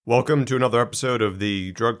Welcome to another episode of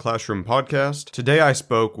the Drug Classroom podcast. Today I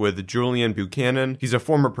spoke with Julian Buchanan. He's a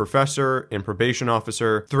former professor and probation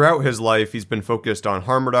officer. Throughout his life, he's been focused on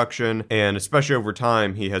harm reduction, and especially over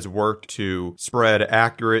time, he has worked to spread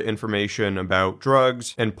accurate information about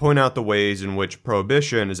drugs and point out the ways in which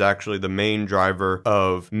prohibition is actually the main driver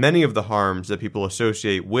of many of the harms that people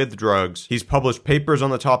associate with drugs. He's published papers on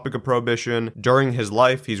the topic of prohibition. During his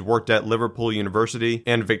life, he's worked at Liverpool University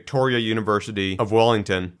and Victoria University of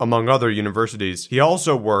Wellington, among other universities. He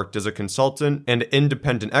also worked as a consultant and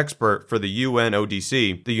independent expert for the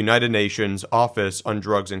UNODC, the United Nations Office on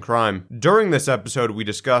Drugs and Crime. During this episode, we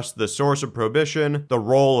discussed the source of prohibition, the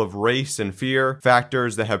role of race and fear,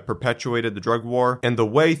 factors that have perpetuated the drug war, and the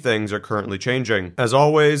way things are currently changing. As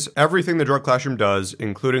always, everything the Drug Classroom does,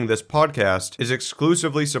 including this podcast, is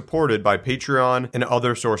exclusively supported by Patreon and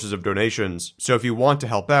other sources of donations. So if you want to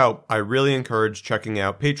help out, I really encourage checking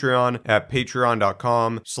out Patreon at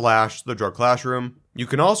patreon.com/The Drug Classroom. You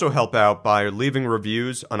can also help out by leaving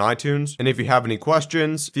reviews on iTunes, and if you have any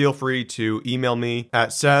questions, feel free to email me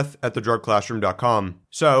at seth@thedrugclassroom.com.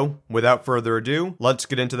 So, without further ado, let's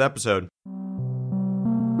get into the episode.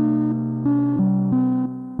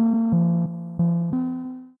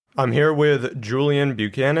 I'm here with Julian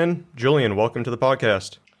Buchanan. Julian, welcome to the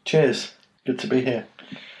podcast. Cheers. Good to be here.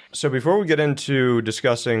 So before we get into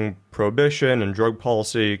discussing prohibition and drug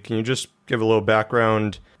policy, can you just give a little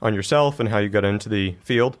background on yourself and how you got into the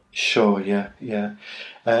field? Sure, yeah.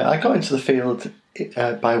 I got into the field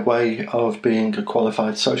by way of being a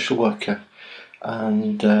qualified social worker,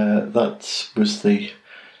 and that was the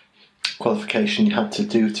qualification you had to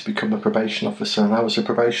do to become a probation officer. And I was a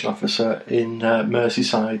probation officer in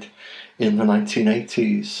Merseyside in the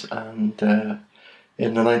 1980s, and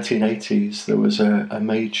in the 1980s, there was a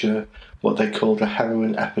major, what they called a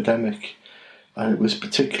heroin epidemic, and it was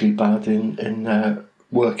particularly bad in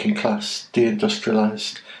working class,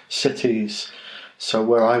 deindustrialised cities. So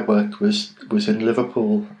where I worked was in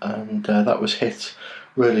Liverpool, and that was hit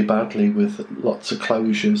really badly with lots of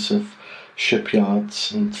closures of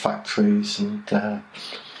shipyards and factories and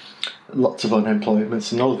lots of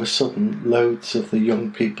unemployment. And all of a sudden, loads of the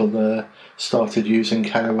young people there started using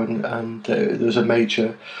heroin, and there was a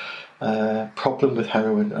major problem with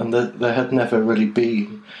heroin, and there had never really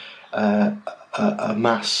been a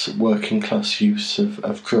mass working class use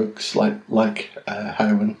of drugs like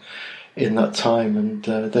heroin in that time, and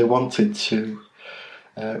they wanted to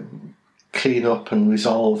clean up and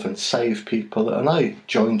resolve and save people, and I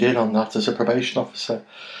joined in on that as a probation officer.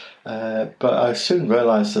 But I soon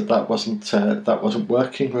realised that wasn't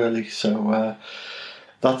working really. So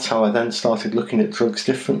that's how I then started looking at drugs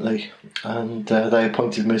differently, and they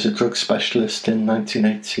appointed me as a drug specialist in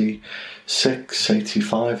 1986,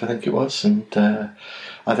 85, I think it was, and I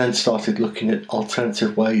then started looking at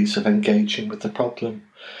alternative ways of engaging with the problem.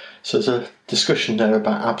 So there's a discussion there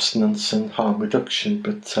about abstinence and harm reduction,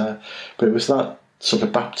 but it was that sort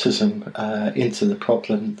of baptism into the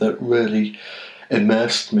problem that really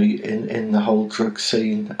immersed me in the whole drug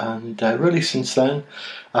scene, and really since then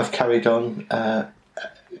I've carried on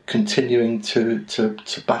continuing to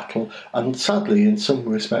battle, and sadly in some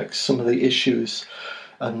respects some of the issues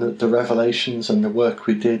and the revelations and the work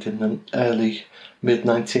we did in the early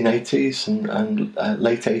mid-1980s and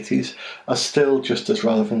late 80s are still just as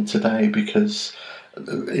relevant today, because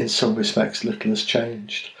in some respects little has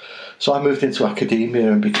changed. So I moved into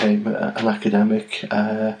academia and became an academic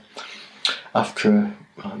after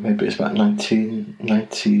maybe it's about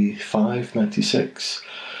 1995, 96,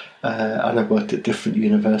 and I worked at different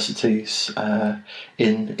universities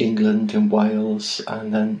in England and Wales,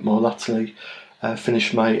 and then more latterly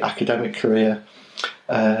finished my academic career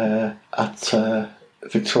at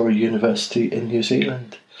Victoria University in New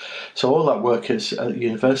Zealand. So all that work is at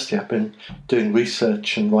university. I've been doing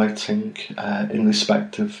research and writing in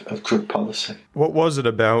respect of drug policy. What was it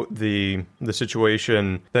about the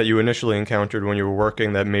situation that you initially encountered when you were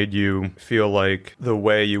working that made you feel like the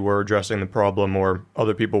way you were addressing the problem, or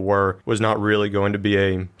other people were, was not really going to be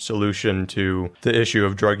a solution to the issue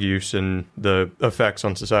of drug use and the effects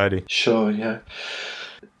on society? Sure, yeah.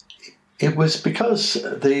 It was because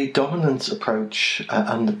the dominant approach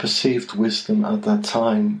and the perceived wisdom at that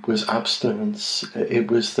time was abstinence.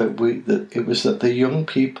 It was that the young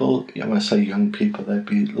people, when I say young people, they'd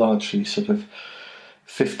be largely sort of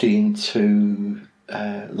 15 to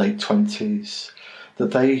late 20s,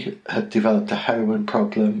 that they had developed a heroin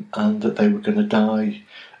problem and that they were going to die,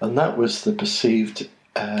 and that was the perceived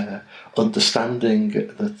understanding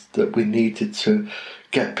that we needed to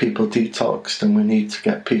get people detoxed and we need to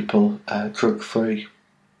get people drug-free.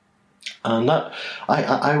 And that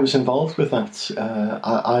I was involved with that.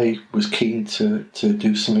 I was keen to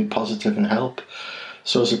do something positive and help.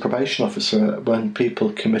 So as a probation officer, when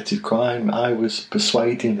people committed crime, I was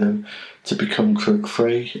persuading them to become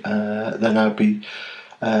drug-free. Then I'd be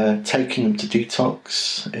taking them to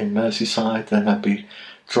detox in Merseyside. Then I'd be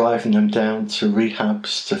driving them down to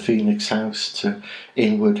rehabs, to Phoenix House, to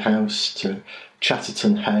Inwood House, to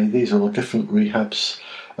Chatterton Hay. These are all different rehabs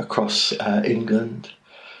across England.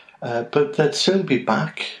 But they'd soon be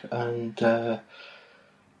back, and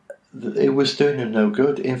it was doing them no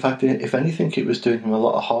good. In fact, if anything, it was doing them a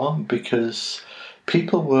lot of harm, because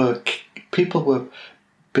people were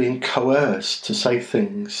being coerced to say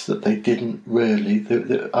things that they didn't really.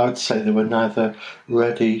 I would say they were neither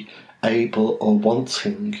ready, able, or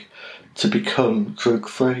wanting to become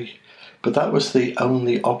drug-free. But that was the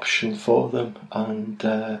only option for them, and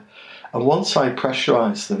once I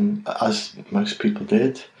pressurised them, as most people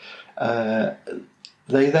did,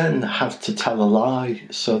 they then have to tell a lie,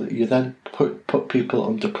 so that you then put people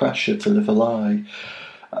under pressure to live a lie.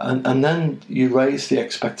 And then you raise the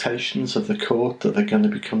expectations of the court that they're going to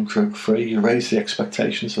become drug-free. You raise the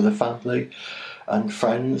expectations of the family and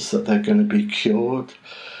friends that they're going to be cured.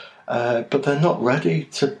 But they're not ready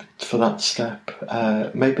for that step.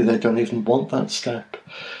 Maybe they don't even want that step.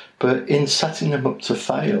 But in setting them up to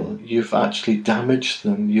fail, you've actually damaged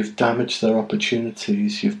them. You've damaged their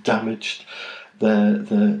opportunities. You've damaged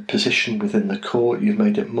their position within the court. You've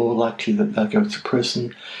made it more likely that they'll go to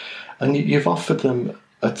prison. And you've offered them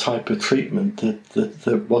a type of treatment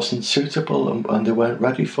that wasn't suitable and they weren't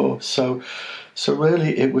ready for. So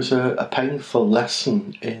really it was a painful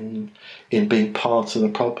lesson in being part of the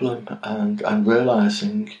problem and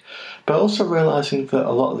realising, but also realising that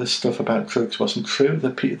a lot of this stuff about drugs wasn't true,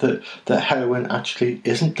 that heroin actually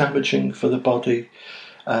isn't damaging for the body.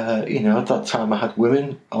 At that time I had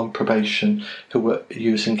women on probation who were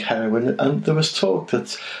using heroin, and there was talk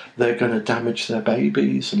that they're going to damage their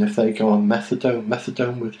babies, and if they go on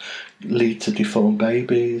methadone would lead to deformed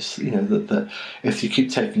babies. That if you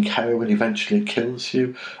keep taking heroin, eventually it kills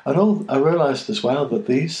you. And I realised as well that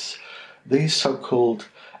these so-called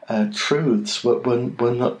truths were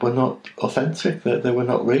not authentic. They were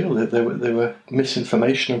not real. They were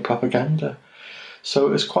misinformation and propaganda. So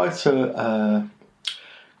it was quite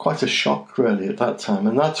a shock really at that time,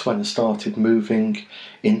 and that's when I started moving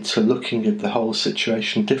into looking at the whole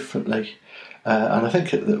situation differently. And I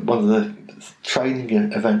think that one of the training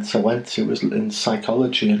events I went to was in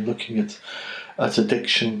psychology and looking at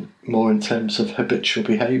addiction more in terms of habitual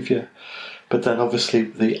behaviour. But then obviously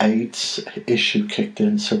the AIDS issue kicked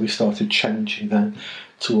in, so we started changing then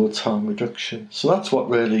towards harm reduction. So that's what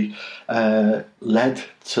really led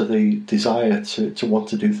to the desire to want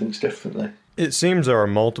to do things differently. It seems there are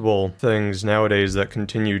multiple things nowadays that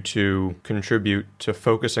continue to contribute to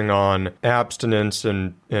focusing on abstinence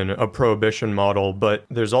and a prohibition model, but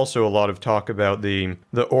there's also a lot of talk about the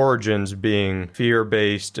origins being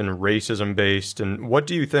fear-based and racism-based. And what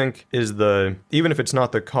do you think is even if it's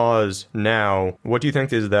not the cause now, what do you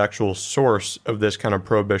think is the actual source of this kind of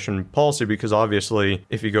prohibition policy? Because obviously,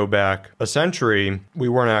 if you go back a century, we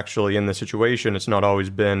weren't actually in this situation. It's not always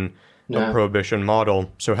been a prohibition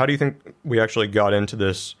model. So how do you think we actually got into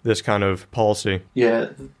this kind of policy? Yeah,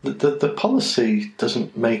 the policy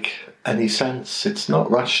doesn't make any sense. It's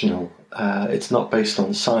not rational. It's not based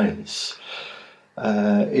on science.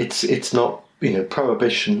 It's not,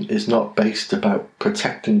 prohibition is not based about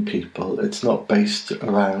protecting people. It's not based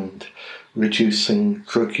around reducing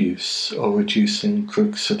drug use or reducing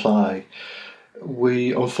drug supply.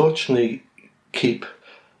 We unfortunately keep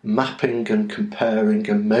mapping and comparing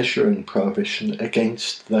and measuring prohibition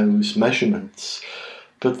against those measurements,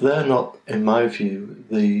 but they're not, in my view,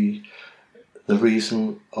 the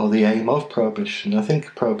reason or the aim of prohibition. I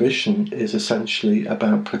think prohibition is essentially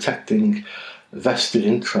about protecting vested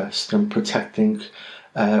interest and protecting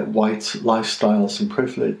white lifestyles and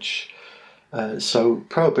privilege. So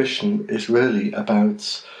prohibition is really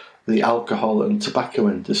about the alcohol and tobacco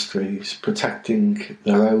industries protecting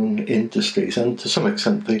their own industries, and to some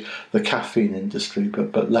extent the caffeine industry,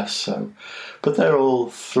 but less so. But they're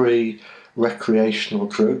all three recreational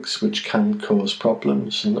drugs which can cause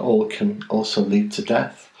problems and all can also lead to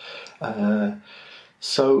death.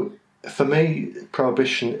 So for me,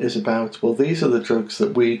 prohibition is about, well, these are the drugs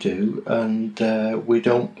that we do, and we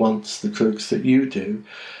don't want the drugs that you do,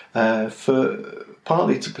 for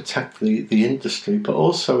partly to protect the industry, but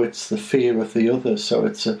also it's the fear of the other. So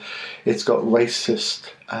it's got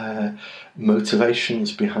racist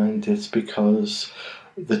motivations behind it, because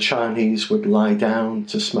the Chinese would lie down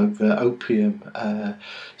to smoke their opium.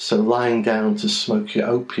 So lying down to smoke your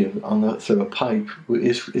opium through a pipe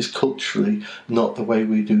is culturally not the way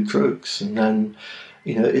we do drugs. And then,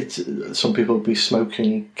 some people will be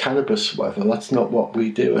smoking cannabis or whatever. That's not what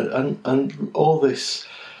we do. And all this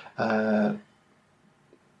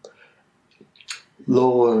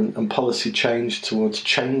law and policy change towards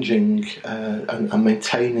changing and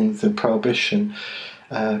maintaining the prohibition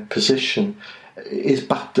position is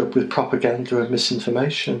backed up with propaganda and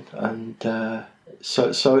misinformation, and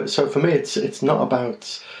so for me, it's not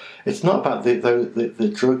about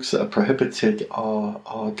the drugs that are prohibited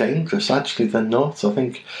are dangerous. Actually, they're not. I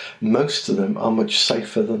think most of them are much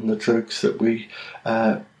safer than the drugs that we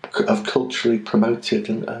have culturally promoted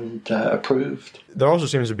and approved. There also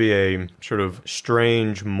seems to be a sort of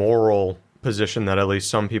strange moral position that at least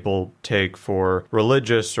some people take for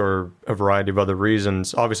religious or a variety of other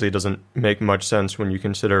reasons. Obviously, it doesn't make much sense when you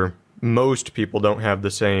consider most people don't have the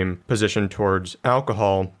same position towards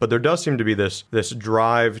alcohol, but there does seem to be this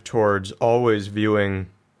drive towards always viewing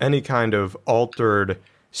any kind of altered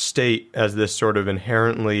state as this sort of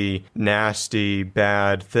inherently nasty,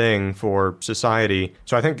 bad thing for society.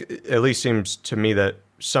 So I think it at least seems to me that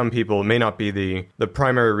some people, it may not be the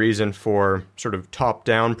primary reason for sort of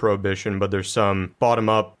top-down prohibition, but there's some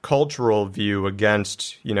bottom-up cultural view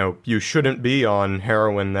against, you shouldn't be on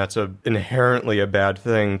heroin. That's inherently a bad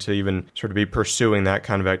thing to even sort of be pursuing that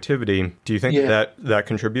kind of activity. Do you think that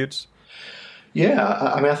contributes?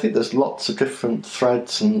 Yeah, I think there's lots of different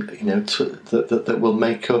threads, and that will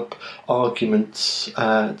make up arguments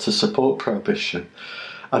to support prohibition.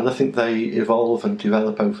 And I think they evolve and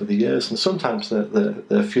develop over the years, and sometimes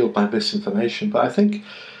they're fueled by misinformation. But I think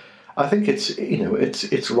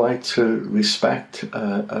it's right to respect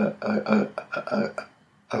a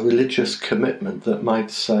religious commitment that might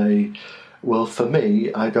say, well, for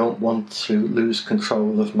me, I don't want to lose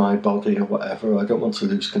control of my body or whatever. I don't want to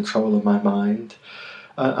lose control of my mind.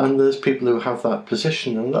 And there's people who have that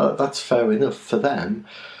position, and that's fair enough for them.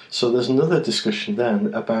 So there's another discussion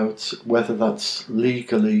then about whether that's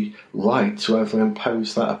legally right to ever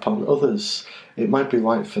impose that upon others. It might be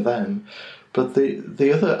right for them. But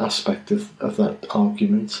the other aspect of that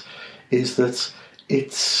argument is that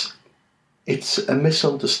it's a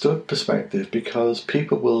misunderstood perspective, because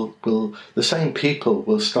people the same people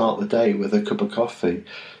will start the day with a cup of coffee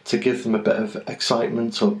to give them a bit of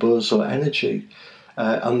excitement or buzz or energy.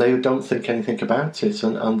 And they don't think anything about it,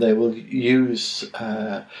 and they will use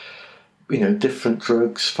different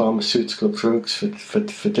drugs, pharmaceutical drugs for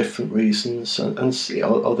different reasons, or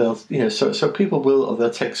they'll so people will, or they'll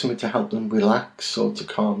take something to help them relax or to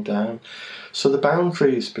calm down. So the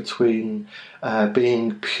boundaries between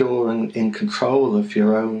being pure and in control of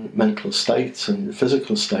your own mental state and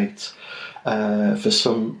physical state for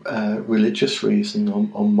some religious reason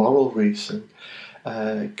or moral reason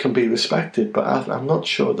can be respected, but I'm not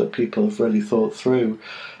sure that people have really thought through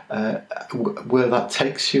where that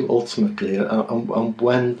takes you ultimately, and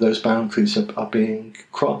when those boundaries are being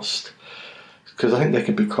crossed, because I think they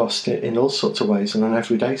can be crossed in all sorts of ways in an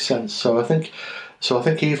everyday sense. So I think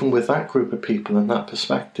even with that group of people and that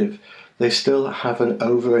perspective, they still have an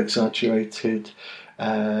over-exaggerated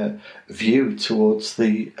view towards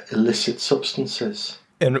the illicit substances.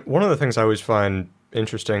 And one of the things I always find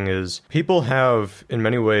interesting is people have, in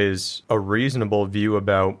many ways, a reasonable view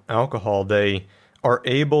about alcohol. They are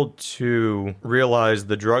able to realize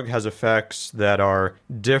the drug has effects that are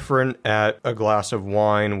different at a glass of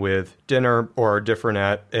wine with dinner, or are different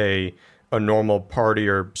at a normal party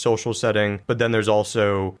or social setting. But then there's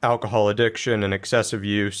also alcohol addiction and excessive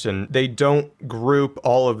use, and they don't group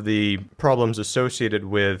all of the problems associated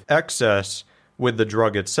with excess with the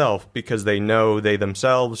drug itself, because they know they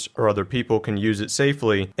themselves or other people can use it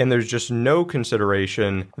safely. And there's just no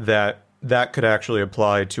consideration that could actually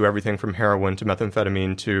apply to everything from heroin to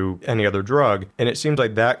methamphetamine to any other drug. And it seems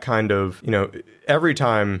like that kind of, every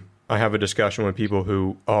time I have a discussion with people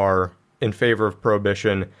who are in favor of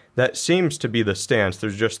prohibition, that seems to be the stance.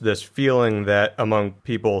 There's just this feeling that among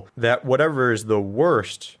people that whatever is the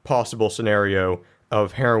worst possible scenario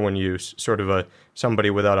of heroin use, sort of somebody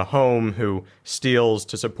without a home who steals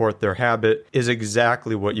to support their habit, is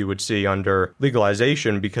exactly what you would see under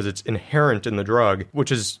legalization, because it's inherent in the drug, which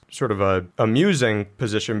is sort of a amusing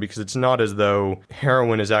position, because it's not as though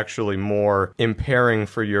heroin is actually more impairing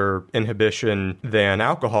for your inhibition than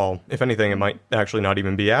alcohol. If anything, it might actually not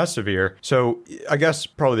even be as severe. So I guess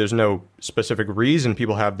probably there's no specific reason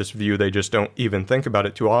people have this view. They just don't even think about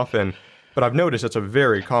it too often. But I've noticed it's a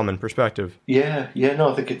very common perspective. I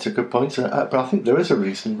think it's a good point. But I think there is a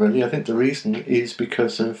reason, really. I think the reason is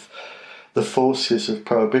because of the forces of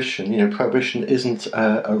prohibition. Prohibition isn't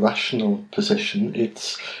a rational position.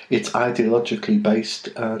 It's ideologically based,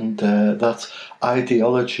 and that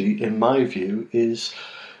ideology, in my view, is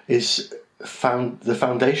the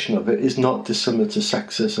foundation of it is not dissimilar to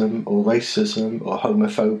sexism or racism or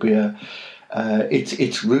homophobia.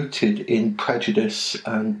 It's rooted in prejudice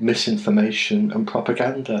and misinformation and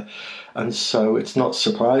propaganda, and so it's not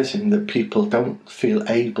surprising that people don't feel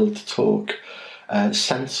able to talk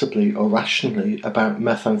sensibly or rationally about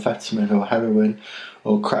methamphetamine or heroin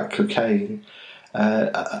or crack cocaine,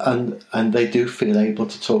 and they do feel able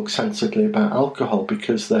to talk sensibly about alcohol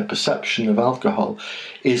because their perception of alcohol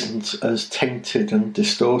isn't as tainted and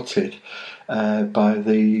distorted by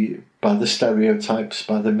the stereotypes,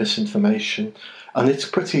 by the misinformation, and it's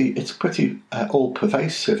pretty all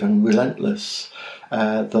pervasive and relentless.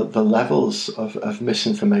 The levels of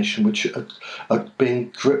misinformation which are being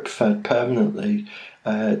drip fed permanently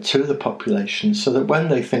to the population, so that when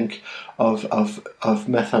they think of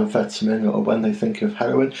methamphetamine or when they think of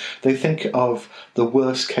heroin, they think of the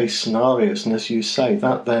worst case scenarios, and as you say,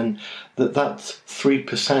 that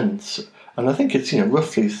 3%. And I think it's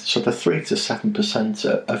roughly sort of 3 to 7%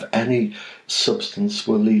 of any substance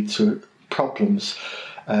will lead to problems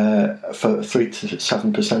for 3 to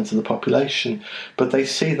 7% of the population. But they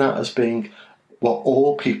see that as being what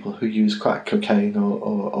all people who use crack cocaine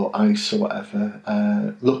or ice or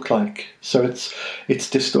whatever look like. So it's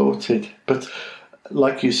distorted. But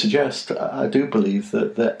like you suggest, I do believe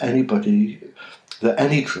that any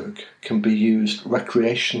drug can be used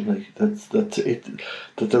recreationally.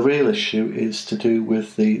 That the real issue is to do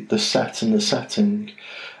with the set and the setting,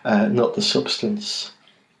 not the substance.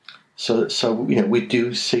 So we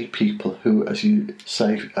do see people who, as you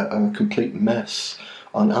say, are a complete mess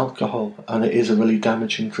on alcohol, and it is a really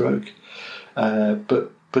damaging drug.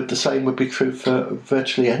 But the same would be true for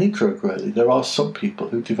virtually any drug, really. There are some people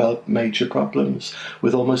who develop major problems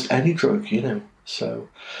with almost any drug, So,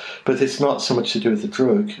 but it's not so much to do with the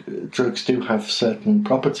drug. Drugs do have certain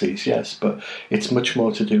properties, yes, but it's much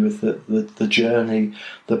more to do with the journey,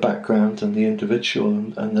 the background, and the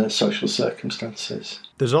individual and their social circumstances.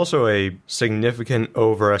 There's also a significant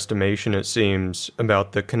overestimation, it seems,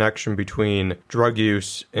 about the connection between drug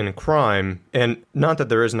use and crime. And not that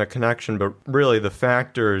there isn't a connection, but really the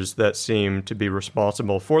factors that seem to be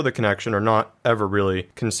responsible for the connection are not ever really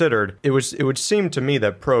considered. It would seem to me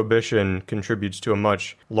that prohibition contributes to a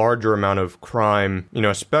much larger amount of crime,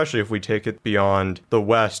 especially if we take it beyond the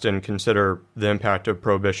West and consider the impact of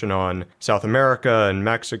prohibition on South America and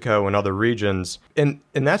Mexico and other regions. And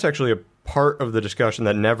that's actually a part of the discussion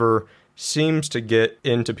that never seems to get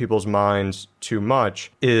into people's minds too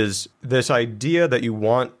much, is this idea that you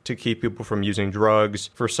want to keep people from using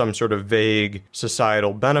drugs for some sort of vague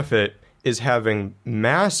societal benefit is having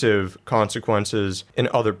massive consequences in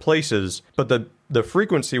other places. But the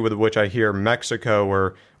frequency with which I hear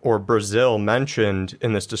Mexico or Brazil mentioned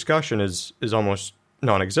in this discussion is almost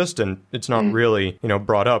non-existent. It's not really,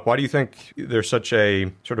 brought up. Why do you think there's such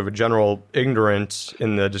a sort of a general ignorance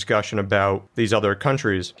in the discussion about these other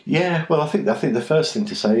countries? Yeah, well, I think the first thing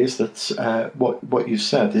to say is that what you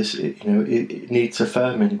said is, it needs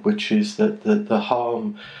affirming, which is that the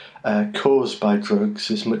harm caused by drugs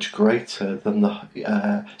is much greater than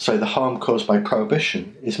the harm caused by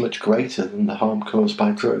prohibition is much greater than the harm caused by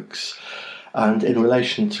drugs. And in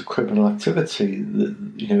relation to criminal activity,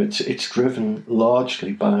 it's driven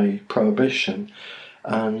largely by prohibition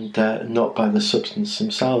and not by the substance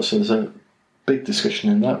themselves. So there's a big discussion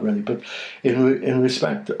in that, really. But in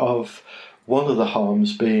respect of one of the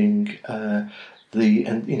harms being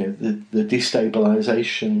the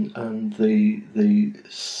destabilisation and the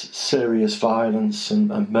serious violence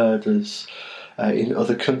and murders in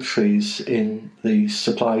other countries in the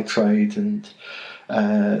supply trade and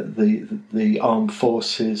the armed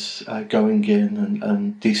forces going in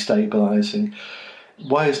and destabilising.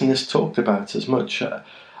 Why isn't this talked about as much?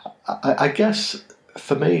 I guess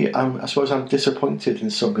for me, I suppose I'm disappointed in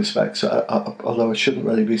some respects, although I shouldn't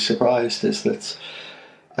really be surprised, is that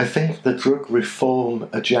I think the drug reform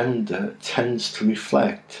agenda tends to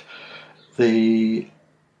reflect the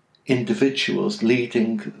individuals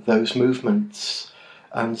leading those movements.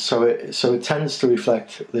 And so it tends to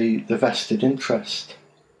reflect the vested interest.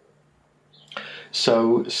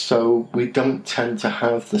 So we don't tend to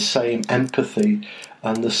have the same empathy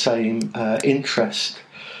and the same interest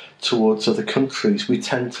towards other countries. We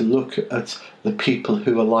tend to look at the people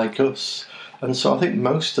who are like us. And so I think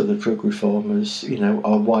most of the drug reformers,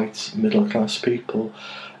 are white middle class people,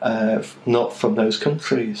 not from those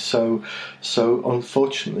countries. So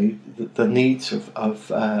unfortunately, the needs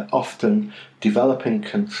of often developing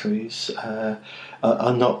countries are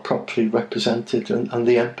not properly represented, and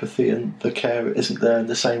the empathy and the care isn't there in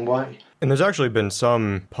the same way. And there's actually been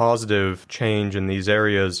some positive change in these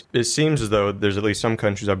areas. It seems as though there's at least some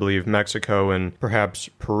countries, I believe Mexico and perhaps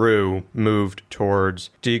Peru, moved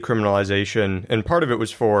towards decriminalization. And part of it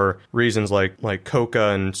was for reasons like coca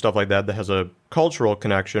and stuff like that has a cultural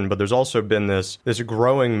connection. But there's also been this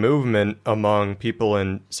growing movement among people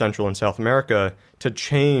in Central and South America to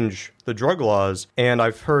change the drug laws. And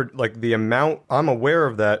I've heard the amount, I'm aware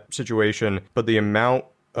of that situation, but the amount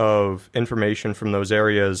of information from those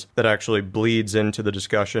areas that actually bleeds into the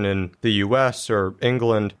discussion in the US or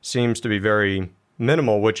England seems to be very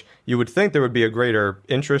minimal, which you would think there would be a greater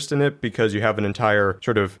interest in it because you have an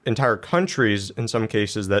entire countries in some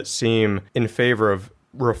cases that seem in favor of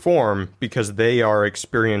reform because they are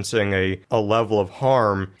experiencing a level of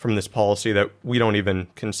harm from this policy that we don't even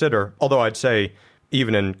consider. Although I'd say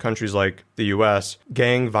even in countries like the US,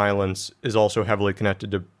 gang violence is also heavily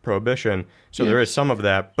connected to prohibition. So there is some of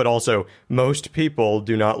that, but also most people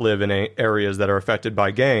do not live in areas that are affected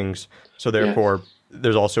by gangs. So therefore,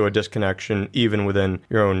 there's also a disconnection even within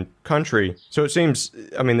your own country. So it seems,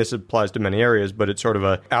 this applies to many areas, but it's sort of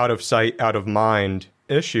a out of sight, out of mind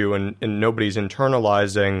issue, and nobody's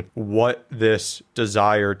internalizing what this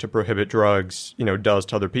desire to prohibit drugs, does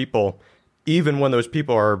to other people. Even when those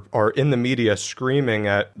people are in the media screaming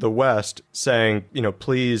at the West saying,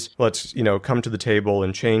 please, let's, come to the table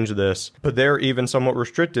and change this. But they're even somewhat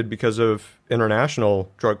restricted because of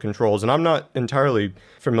international drug controls. And I'm not entirely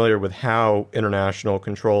familiar with how international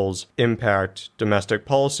controls impact domestic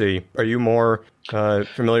policy. Are you more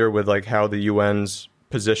familiar with how the UN's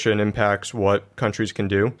position impacts what countries can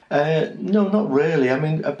do? No, not really.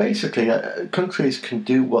 Basically, countries can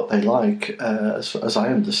do what they like, as I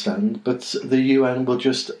understand, but the UN will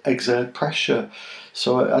just exert pressure.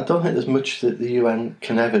 So I don't think there's much that the UN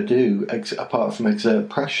can ever do apart from exert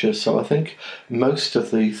pressure. So I think most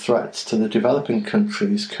of the threats to the developing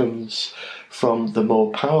countries comes from the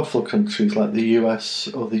more powerful countries like the US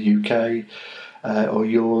or the UK, or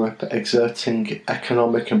Europe, exerting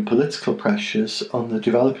economic and political pressures on the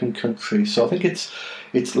developing countries. So I think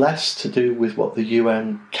it's less to do with what the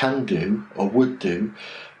UN can do or would do,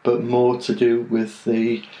 but more to do with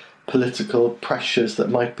the political pressures that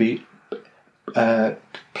might be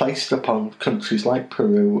placed upon countries like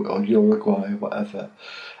Peru or Uruguay or whatever,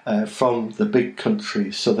 from the big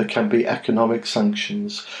countries. So there can be economic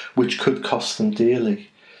sanctions which could cost them dearly.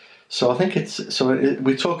 So I think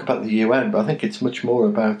we talk about the UN, but I think it's much more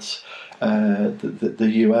about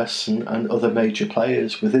the US and other major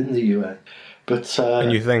players within the UN. But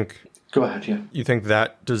and you think? Go ahead, yeah. You think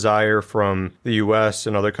that desire from the US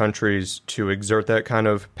and other countries to exert that kind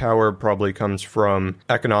of power probably comes from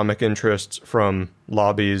economic interests, from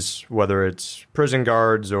lobbies, whether it's prison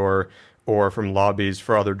guards or from lobbies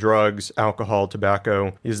for other drugs, alcohol,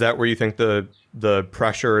 tobacco? Is that where you think the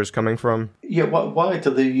pressure is coming from? Yeah, why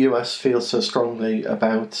do the US feel so strongly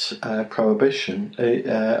about prohibition,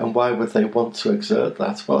 and why would they want to exert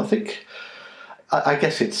that? Well, I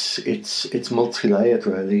guess it's multi-layered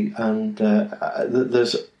really, and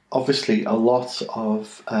there's obviously a lot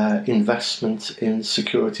of investment in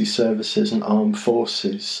security services and armed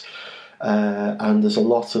forces. And there's a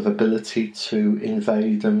lot of ability to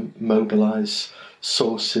invade and mobilise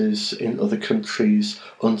sources in other countries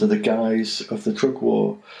under the guise of the drug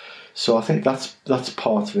war. So I think that's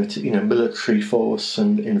part of it, military force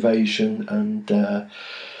and invasion and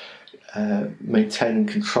maintaining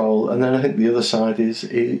control. And then I think the other side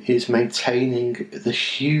is maintaining the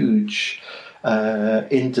huge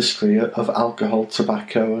industry of alcohol,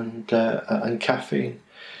 tobacco and caffeine.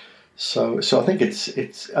 So I think it's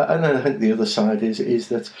and then I think the other side is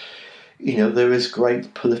that there is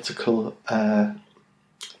great political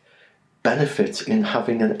benefit in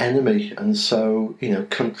having an enemy, and so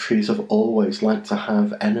countries have always liked to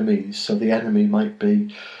have enemies. So the enemy might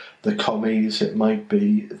be the commies, it might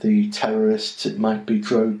be the terrorists, it might be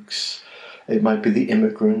drugs, it might be the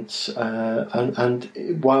immigrants,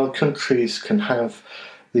 and while countries can have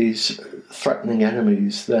these threatening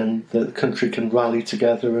enemies, then the country can rally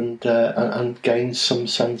together and gain some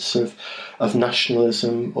sense of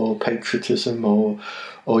nationalism or patriotism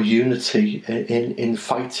or unity in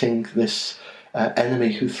fighting this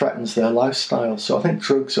enemy who threatens their lifestyle. So I think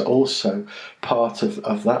drugs are also part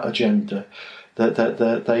of that agenda. That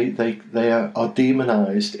they are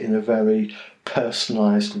demonised in a very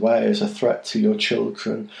personalised way as a threat to your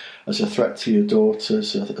children, as a threat to your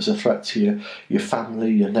daughters, as a threat to your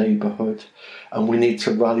family, your neighbourhood. and we need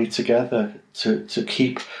to rally together to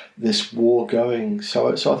keep this war going.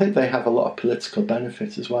 So I think they have a lot of political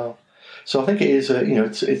benefit as well. So I think it is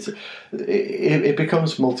it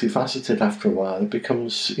becomes multifaceted after a while. It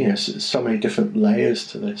becomes so many different layers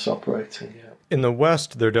to this operating. Yeah. In the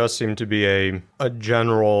West, there does seem to be a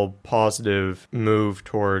general positive move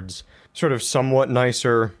towards sort of somewhat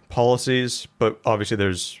nicer policies, but obviously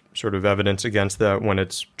there's sort of evidence against that when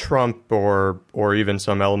it's Trump or even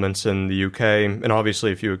some elements in the UK. And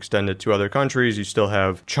obviously, if you extend it to other countries, you still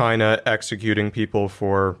have China executing people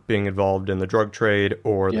for being involved in the drug trade,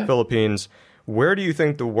 or the Philippines. Where do you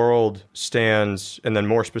think the world stands, and then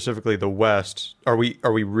more specifically the West? Are we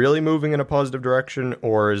really moving in a positive direction,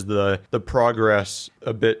 or is the progress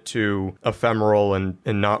a bit too ephemeral and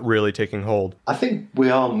not really taking hold? I think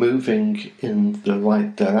we are moving in the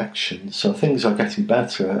right direction. So things are getting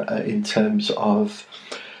better in terms of...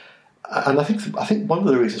 And I think one of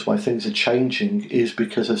the reasons why things are changing is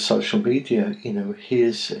because of social media.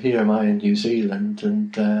 Here am I in New Zealand,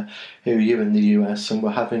 and here are you in the US, and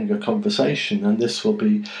we're having a conversation, and this will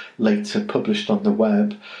be later published on the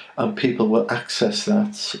web, and people will access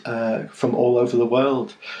that from all over the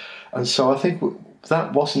world. And so I think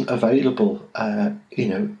that wasn't available,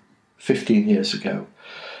 15 years ago.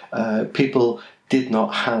 People did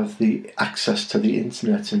not have the access to the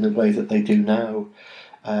internet in the way that they do now.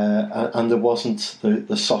 And there wasn't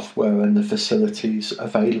the software and the facilities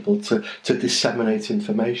available to disseminate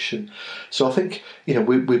information. So I think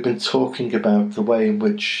we've been talking about the way in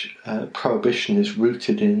which prohibition is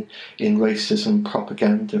rooted in racism,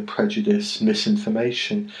 propaganda, prejudice,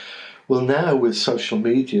 misinformation. Well, now with social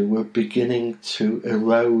media, we're beginning to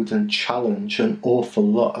erode and challenge an awful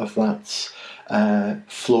lot of that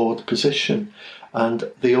flawed position.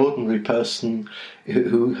 And the ordinary person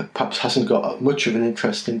who perhaps hasn't got much of an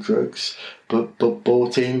interest in drugs, but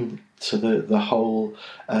bought in to the whole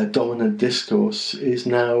dominant discourse, is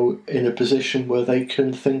now in a position where they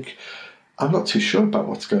can think, I'm not too sure about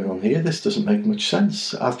what's going on here. This doesn't make much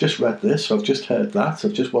sense. I've just read this, I've just heard that,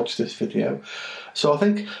 I've just watched this video. So I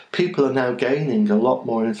think people are now gaining a lot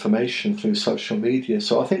more information through social media.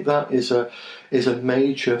 So I think that is a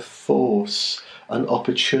major force, an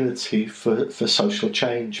opportunity for social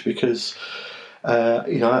change, because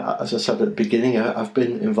as I said at the beginning, I've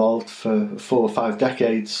been involved for 4 or 5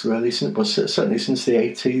 decades, really, certainly since the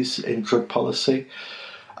 80s in drug policy.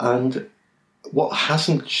 And what has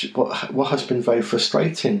been very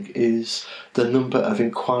frustrating is the number of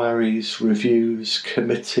inquiries, reviews,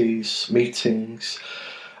 committees, meetings,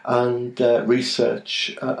 and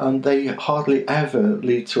research, and they hardly ever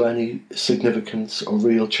lead to any significant or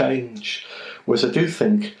real change. Whereas I do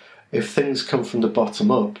think if things come from the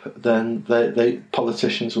bottom up, then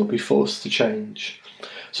politicians will be forced to change.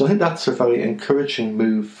 So I think that's a very encouraging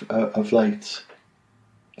move of late.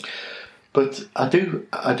 But I do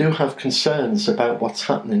have concerns about what's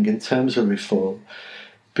happening in terms of reform,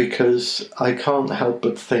 because I can't help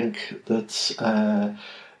but think that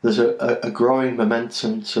there's a growing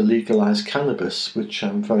momentum to legalise cannabis, which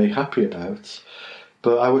I'm very happy about.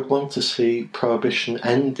 But I would want to see prohibition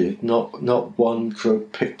ended, not one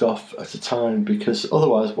drug picked off at a time, because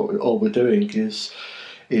otherwise all we're doing is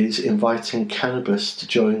inviting cannabis to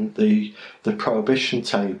join the prohibition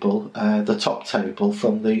table, the top table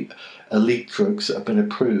from the elite drugs that have been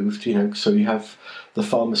approved. So you have the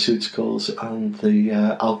pharmaceuticals and the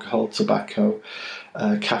alcohol, tobacco,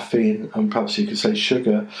 caffeine, and perhaps you could say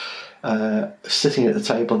sugar, sitting at the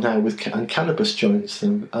table now and cannabis joins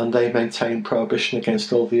them, and they maintain prohibition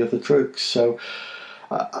against all the other drugs. So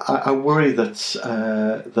I worry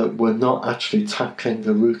that we're not actually tackling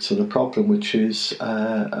the root of the problem, which is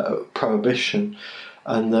prohibition,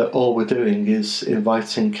 and that all we're doing is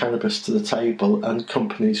inviting cannabis to the table, and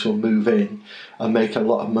companies will move in and make a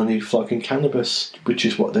lot of money flogging cannabis, which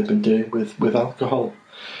is what they've been doing with alcohol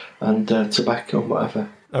and tobacco and whatever.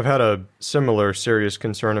 I've had a similar serious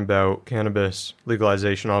concern about cannabis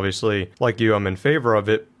legalization. Obviously, like you, I'm in favor of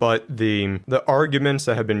it, but the arguments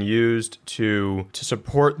that have been used to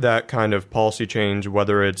support that kind of policy change,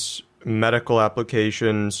 whether it's medical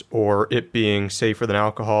applications or it being safer than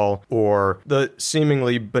alcohol or the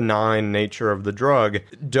seemingly benign nature of the drug,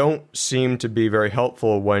 don't seem to be very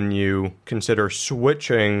helpful when you consider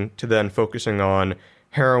switching to then focusing on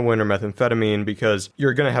heroin or methamphetamine, because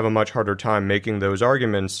you're going to have a much harder time making those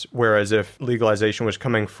arguments. Whereas if legalization was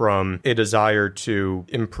coming from a desire to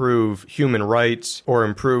improve human rights or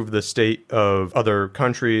improve the state of other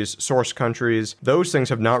countries, source countries, those things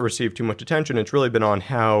have not received too much attention. It's really been on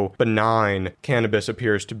how benign cannabis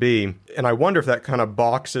appears to be. And I wonder if that kind of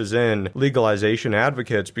boxes in legalization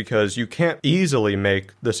advocates, because you can't easily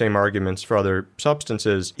make the same arguments for other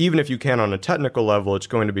substances. Even if you can on a technical level, it's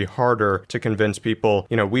going to be harder to convince people,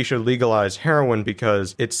 we should legalize heroin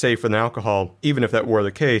because it's safer than alcohol. Even if that were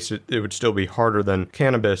the case, it would still be harder than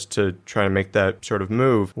cannabis to try to make that sort of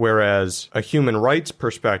move. Whereas a human rights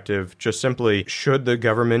perspective, just simply, should the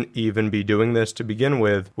government even be doing this to begin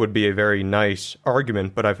with, would be a very nice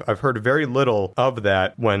argument. But I've heard very little of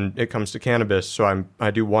that when it comes to cannabis. So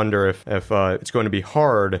I do wonder if it's going to be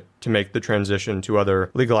hard to make the transition to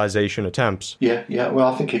other legalization attempts. Yeah.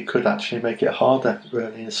 Well, I think it could actually make it harder,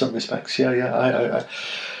 really, in some respects. Yeah.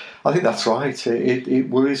 I think that's right. It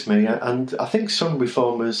worries me, and I think some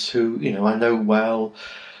reformers who I know well,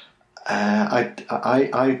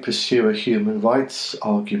 I pursue a human rights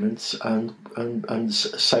argument and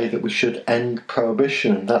say that we should end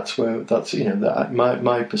prohibition. That's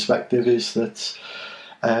my perspective is that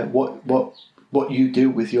what you do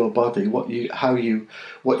with your body, what you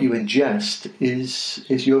ingest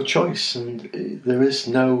is your choice, and there is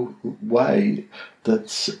no way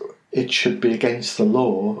that it should be against the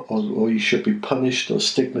law, or you should be punished or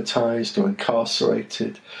stigmatized or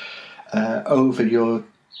incarcerated over your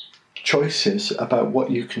choices about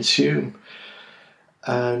what you consume.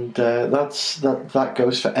 And that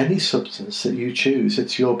goes for any substance that you choose.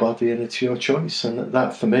 It's your body and it's your choice, and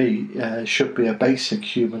that for me should be a basic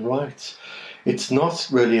human right. It's not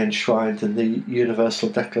really enshrined in the Universal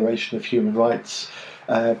Declaration of Human Rights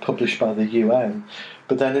published by the UN,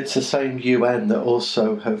 but then it's the same UN that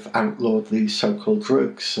also have outlawed these so-called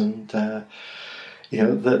drugs, and the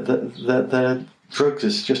drugs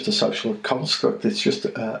is just a social construct. It's just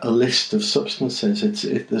a list of substances.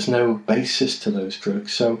 There's no basis to those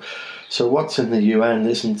drugs. So what's in the UN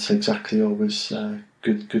isn't exactly always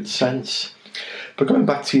good sense. But going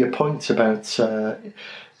back to your point about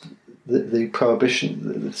the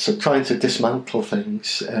prohibition, so trying to dismantle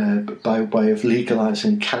things by way of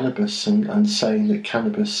legalising cannabis and saying that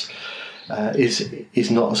cannabis is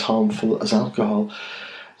not as harmful as alcohol.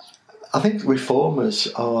 I think reformers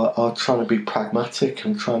are trying to be pragmatic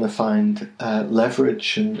and trying to find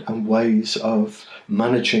leverage and ways of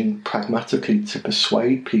managing pragmatically to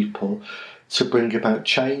persuade people to bring about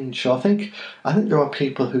change. So I think there are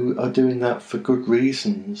people who are doing that for good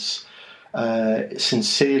reasons,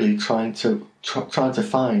 sincerely trying to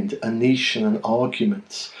find a niche and an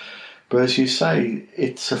argument. But as you say,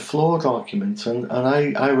 it's a flawed argument, and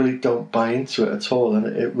I really don't buy into it at all, and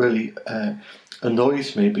it really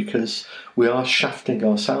annoys me because we are shafting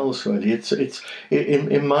ourselves. Really, it's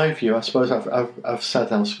in my view. I suppose I've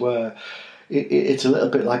said elsewhere. It's a little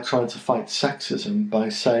bit like trying to fight sexism by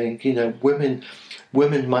saying, women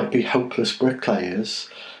might be hopeless bricklayers,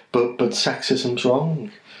 but sexism's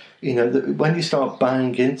wrong. When you start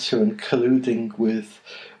banging into and colluding with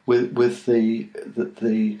the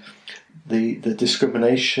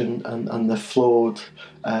discrimination and the flawed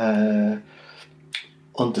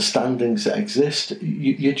understandings that exist,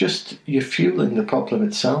 you're fueling the problem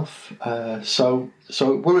itself. But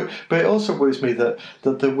it also worries me that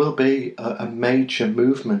there will be a major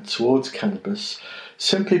movement towards cannabis,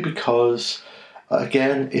 simply because,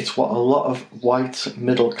 again, it's what a lot of white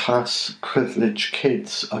middle class privileged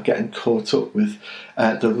kids are getting caught up with,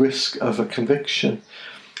 the risk of a conviction.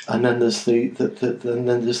 And then there's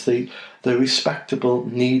the respectable,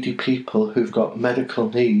 needy people who've got medical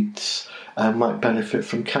needs and might benefit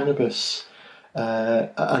from cannabis.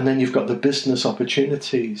 And then you've got the business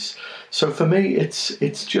opportunities. So for me,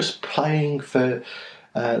 it's just playing for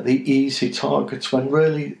the easy targets, when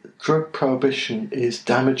really drug prohibition is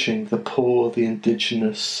damaging the poor, the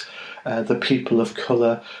indigenous, the people of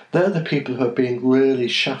colour. They're the people who are being really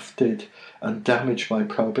shafted and damaged by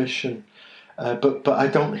prohibition. But I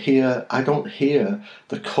don't hear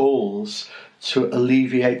the calls to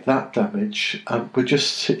alleviate that damage. We're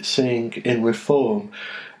just seeing in reform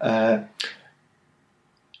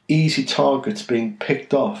easy targets being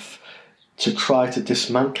picked off to try to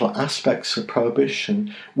dismantle aspects of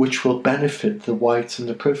prohibition which will benefit the white and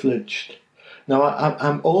the privileged. Now,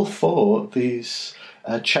 I'm all for these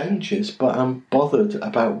changes, but I'm bothered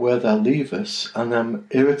about where they'll leave us, and I'm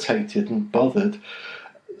irritated and bothered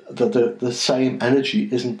that the same energy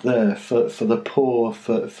isn't there for the poor,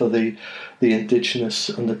 for the the indigenous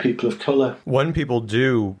and the people of colour. When people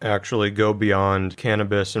do actually go beyond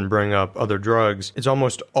cannabis and bring up other drugs, it's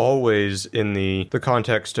almost always in the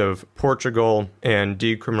context of Portugal and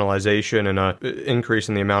decriminalization and an increase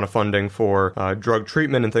in the amount of funding for drug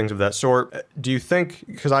treatment and things of that sort. Do you think,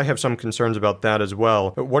 because I have some concerns about that as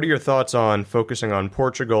well, what are your thoughts on focusing on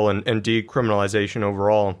Portugal and decriminalization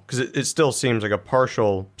overall? Because it still seems like a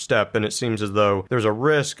partial step, and it seems as though there's a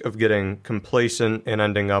risk of getting complacent and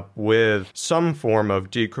ending up with some form of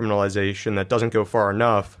decriminalization that doesn't go far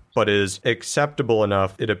enough, but is acceptable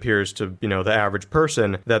enough, it appears to, the average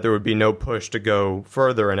person, that there would be no push to go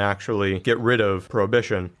further and actually get rid of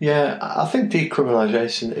prohibition. Yeah, I think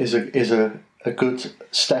decriminalisation is a good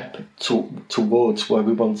step towards where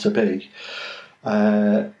we want to be.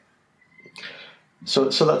 So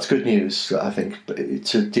that's good news, I think,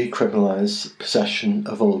 to decriminalise possession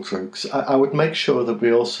of all drugs. I would make sure that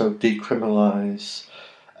we also decriminalise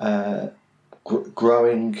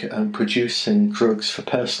growing and producing drugs for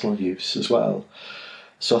personal use as well.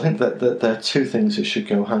 So I think that there are two things that should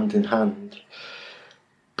go hand in hand.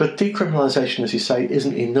 But decriminalisation, as you say,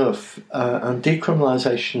 isn't enough. And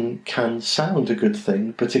decriminalisation can sound a good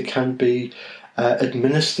thing, but it can be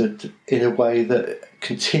administered in a way that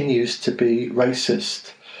continues to be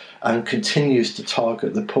racist and continues to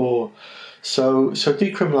target the poor. So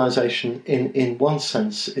decriminalisation, in one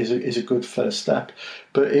sense, is a good first step,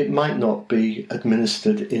 but it might not be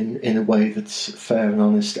administered in a way that's fair and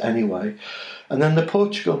honest anyway. And then the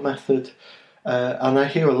Portugal method, and I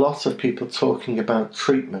hear a lot of people talking about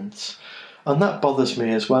treatments, and that bothers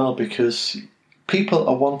me as well, because people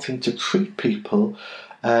are wanting to treat people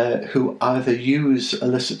who either use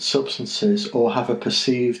illicit substances or have a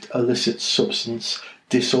perceived illicit substance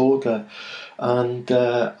disorder. And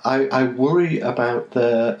I worry about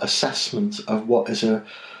the assessment of what is a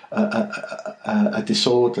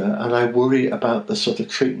disorder, and I worry about the sort of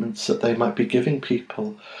treatments that they might be giving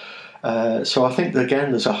people. So I think,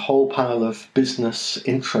 again, there's a whole pile of business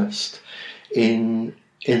interest in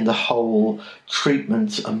the whole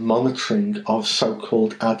treatment and monitoring of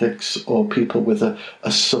so-called addicts or people with a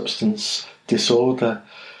substance disorder.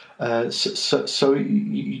 So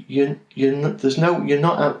you're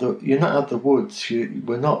not out the woods.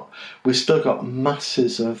 We've still got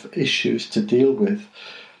masses of issues to deal with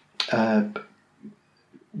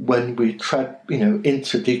when we tread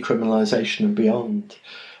into decriminalisation and beyond.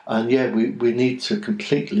 And we need to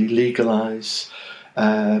completely legalise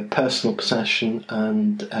personal possession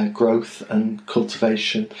and growth and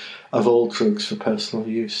cultivation of all drugs for personal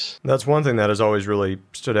use. That's one thing that has always really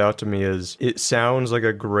stood out to me. Is it sounds like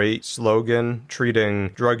a great slogan, treating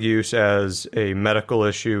drug use as a medical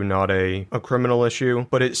issue, not a criminal issue,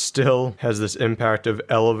 but it still has this impact of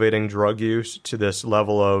elevating drug use to this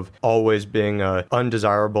level of always being a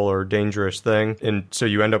undesirable or dangerous thing. And so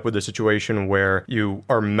you end up with a situation where you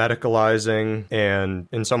are medicalizing and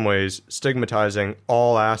in some ways stigmatizing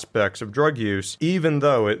all aspects of drug use, even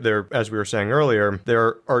though there, as we were saying earlier,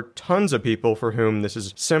 there are tons of people for whom this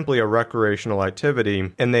is simply a recreational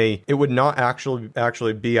activity, and it would not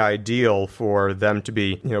actually be ideal for them to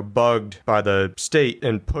be, bugged by the state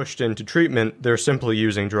and pushed into treatment. They're simply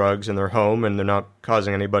using drugs in their home and they're not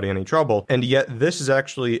causing anybody any trouble. And yet this is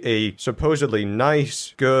actually a supposedly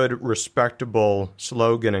nice, good, respectable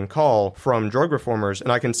slogan and call from drug reformers.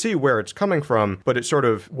 And I can see where it's coming from, but it's sort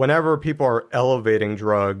of, whenever people are elevating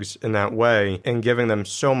drugs in that way and giving them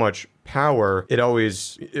so much power, it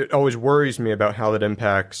always worries me about how that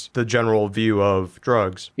impacts the general view of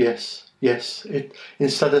drugs. Yes.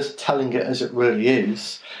 Instead of telling it as it really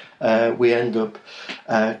is, we end up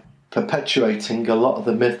perpetuating a lot of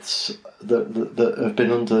the myths that have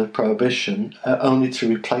been under Prohibition, only to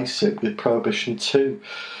replace it with Prohibition 2.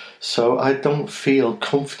 So I don't feel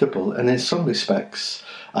comfortable, and in some respects,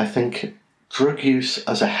 I think drug use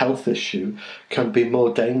as a health issue can be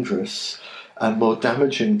more dangerous and more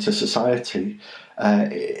damaging to society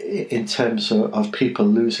in terms of people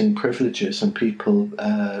losing privileges and people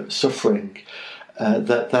suffering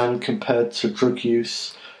than compared to drug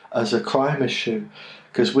use as a crime issue.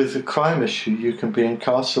 Because with the crime issue, you can be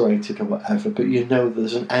incarcerated or whatever, but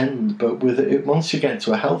there's an end. But with it, once you get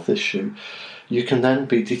into a health issue, you can then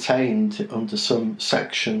be detained under some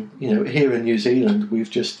section. Here in New Zealand,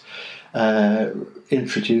 we've just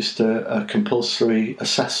introduced a compulsory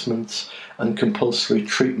assessment and compulsory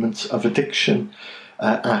treatment of addiction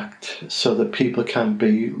act, so that people can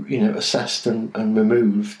be assessed and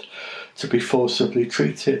removed to be forcibly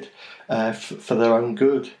treated for their own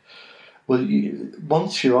good. Well,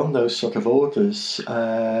 once you're on those sort of orders,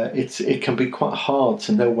 it can be quite hard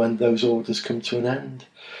to know when those orders come to an end.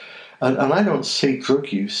 And I don't see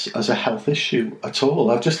drug use as a health issue at all.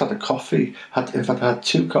 I've just had a coffee. In fact, I had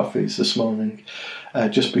 2 coffees this morning,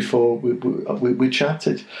 just before we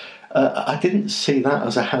chatted. I didn't see that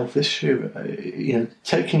as a health issue.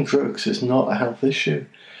 Taking drugs is not a health issue.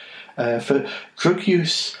 For drug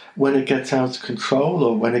use, when it gets out of control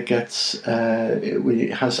or when it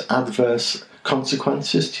has adverse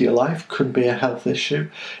consequences to your life, could be a health issue.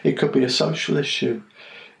 It could be a social issue.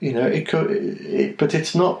 But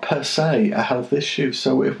it's not per se a health issue.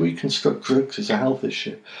 So if we construct drugs as a health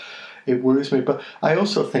issue, it worries me. But I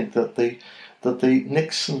also think that the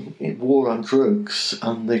Nixon war on drugs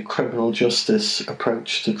and the criminal justice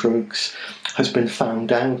approach to drugs has been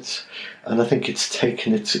found out, and I think it's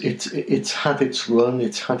taken it's had its run,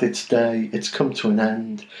 it's had its day, it's come to an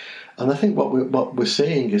end, and I think what we're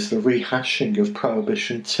seeing is the rehashing of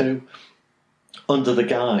Prohibition 2 under the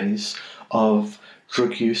guise of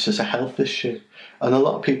drug use as a health issue. And a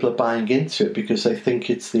lot of people are buying into it because they think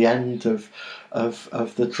it's the end of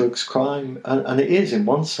the drugs crime, and it is in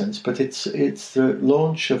one sense. But it's the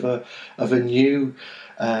launch of a new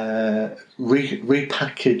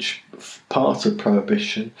repackaged part of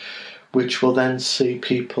prohibition, which will then see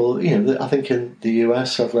people. I think in the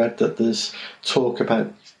US I've read that there's talk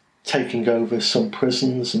about taking over some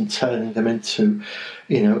prisons and turning them into,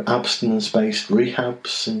 abstinence-based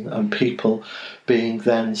rehabs, and people being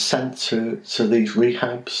then sent to these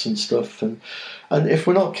rehabs and stuff. And if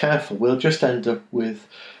we're not careful, we'll just end up with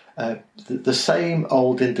the same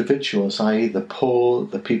old individuals, i.e. the poor,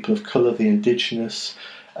 the people of colour, the indigenous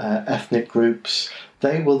ethnic groups.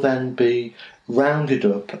 They will then be rounded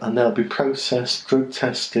up and they'll be processed, drug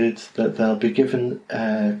tested, that they'll be given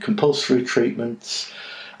compulsory treatments.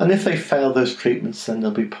 And if they fail those treatments, then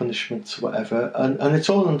there'll be punishments, whatever. And it's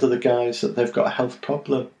all under the guise that they've got a health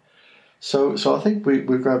problem. So I think we're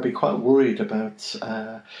going to be quite worried about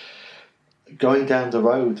going down the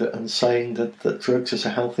road and saying that drugs is a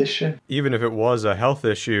health issue. Even if it was a health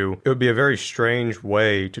issue, it would be a very strange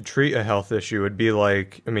way to treat a health issue. It'd be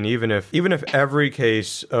like, even if every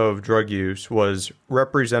case of drug use was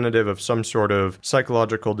representative of some sort of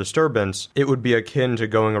psychological disturbance, it would be akin to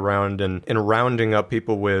going around and rounding up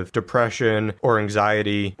people with depression or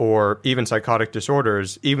anxiety or even psychotic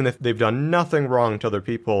disorders, even if they've done nothing wrong to other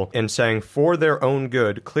people, and saying for their own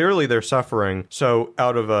good, clearly they're suffering, so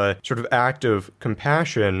out of a sort of act of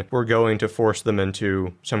compassion, we're going to force them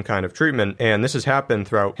into some kind of treatment. And this has happened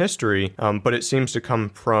throughout history, but it seems to come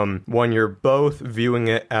from when you're both viewing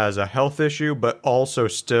it as a health issue, but also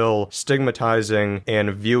still stigmatizing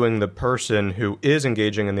and viewing the person who is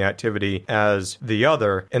engaging in the activity as the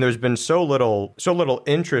other. And there's been so little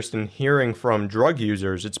interest in hearing from drug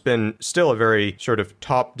users. It's been still a very sort of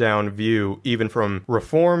top-down view, even from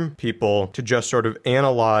reform people, to just sort of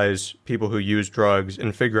analyze people who use drugs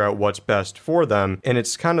and figure out what's best for them. And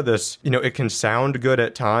it's kind of this, it can sound good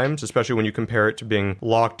at times, especially when you compare it to being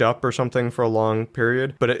locked up or something for a long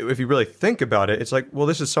period. But if you really think about it, it's like, well,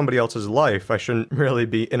 this is somebody else's life. I shouldn't really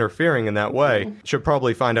be interfering in that way. Should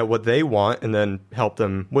probably find out what they want and then help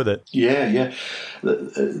them with it. Yeah.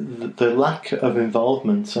 The lack of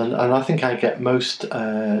involvement, and I think I get most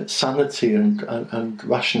sanity and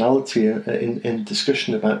rationality in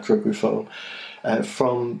discussion about drug reform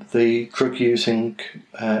from the drug-using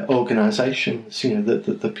organisations,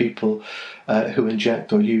 the people who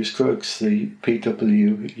inject or use drugs, the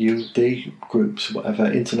PWUD groups,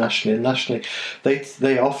 whatever, internationally and nationally.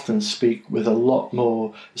 They often speak with a lot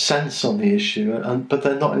more sense on the issue, but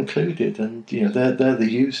they're not included, and they're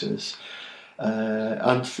the users.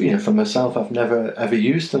 And for myself, I've never ever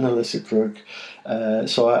used an illicit drug,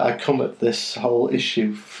 so I come at this whole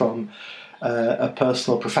issue from a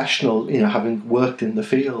personal professional, having worked in the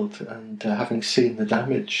field and having seen the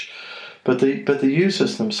damage. But the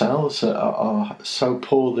users themselves are so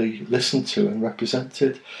poorly listened to and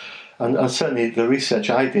represented. And certainly the research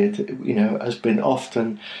I did, has been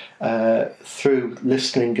often through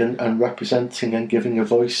listening and representing and giving a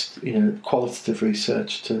voice, qualitative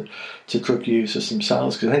research to drug users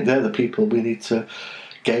themselves, because I think they're the people we need to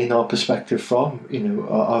gain our perspective from.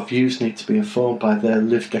 Our views need to be informed by their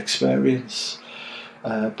lived experience,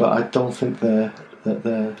 but I don't think they're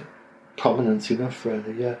prominent enough,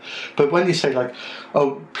 really. Yeah, but when you say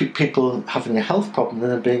people having a health problem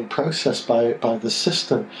and then being processed by the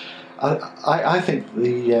system, I think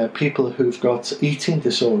the people who've got eating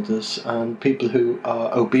disorders and people who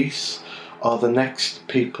are obese are the next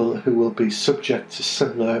people who will be subject to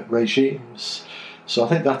similar regimes. So I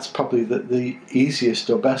think that's probably the easiest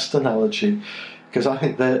or best analogy, because I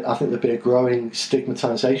think there'd be a growing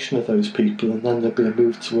stigmatisation of those people, and then there'd be a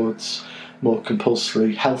move towards more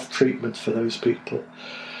compulsory health treatment for those people.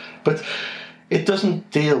 But it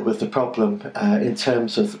doesn't deal with the problem in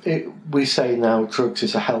terms of it. We say now drugs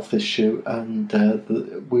is a health issue, and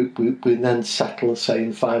we then settle, say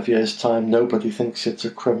in 5 years' time, nobody thinks it's a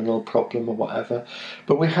criminal problem or whatever.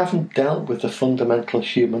 But we haven't dealt with the fundamental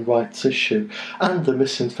human rights issue and the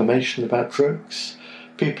misinformation about drugs.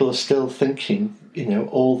 People are still thinking,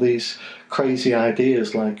 all these crazy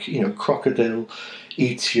ideas like, crocodile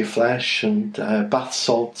eats your flesh, and bath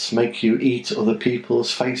salts make you eat other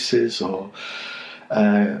people's faces, or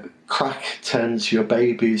crack turns your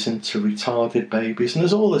babies into retarded babies. And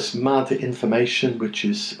there's all this mad information which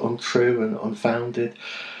is untrue and unfounded.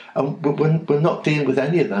 And we're not dealing with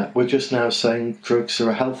any of that. We're just now saying drugs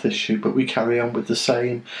are a health issue, but we carry on with the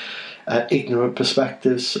same ignorant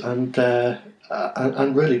perspectives, and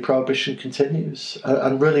really prohibition continues.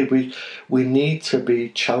 And really we need to be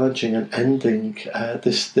challenging and ending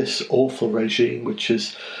this awful regime, which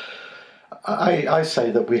is, I say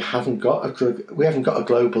that we haven't got a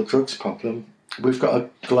global drugs problem. We've got a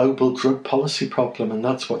global drug policy problem, and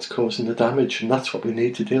that's what's causing the damage, and that's what we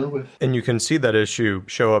need to deal with. And you can see that issue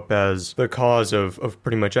show up as the cause of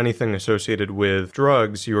pretty much anything associated with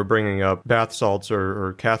drugs. You were bringing up bath salts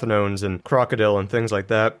or cathinones and crocodile and things like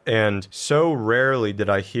that, and so rarely did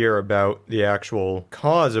I hear about the actual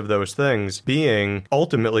cause of those things being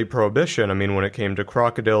ultimately prohibition. I mean, when it came to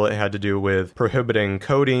crocodile, it had to do with prohibiting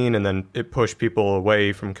codeine, and then it pushed people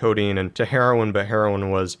away from codeine and to heroin, but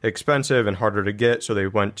heroin was expensive and harder to get, so they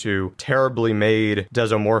went to terribly made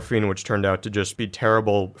desomorphine, which turned out to just be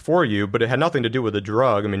terrible for you, but it had nothing to do with the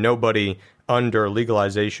drug. I mean, nobody under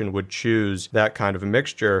legalization would choose that kind of a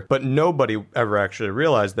mixture, but nobody ever actually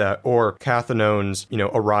realized that, or cathinones,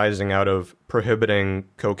 arising out of prohibiting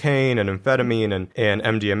cocaine and amphetamine and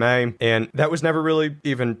MDMA, and that was never really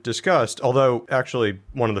even discussed. Although actually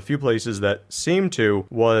one of the few places that seemed to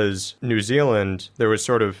was New Zealand. There was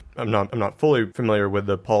sort of, I'm not fully familiar with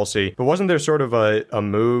the policy, but wasn't there sort of a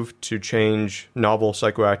move to change novel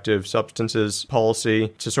psychoactive substances policy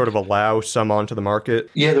to sort of allow some onto the market?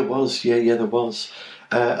 Yeah, there was. Yeah, there was.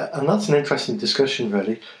 And that's an interesting discussion,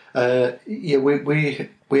 really.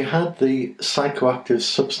 We had the Psychoactive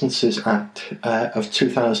Substances Act of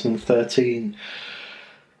 2013,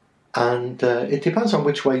 and it depends on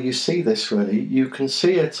which way you see this, really. You can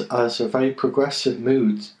see it as a very progressive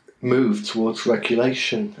move towards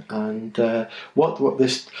regulation, and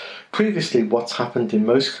what's happened in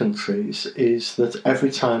most countries is that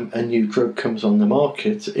every time a new drug comes on the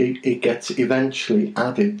market, it gets eventually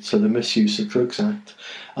added to the Misuse of Drugs Act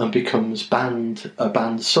and becomes a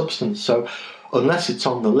banned substance. So unless it's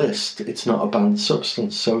on the list, it's not a banned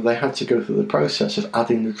substance. So they had to go through the process of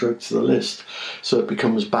adding the drug to the list so it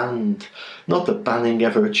becomes banned. Not that banning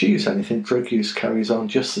ever achieves anything. Drug use carries on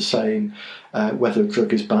just the same, whether a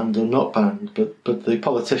drug is banned or not banned. But the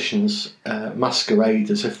politicians masquerade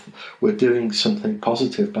as if we're doing something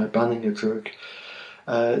positive by banning a drug.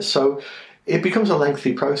 So it becomes a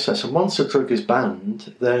lengthy process. And once a drug is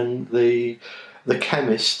banned, then the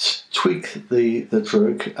chemists tweak the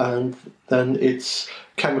drug, and then its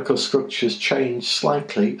chemical structures change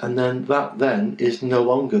slightly, and then that is no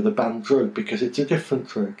longer the banned drug because it's a different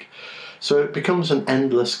drug. So it becomes an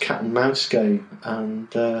endless cat and mouse game. And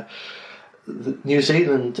New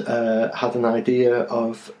Zealand had an idea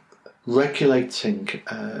of regulating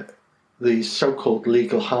these so-called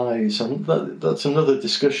legal highs, and that's another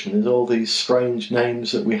discussion. There's all these strange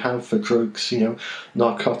names that we have for drugs,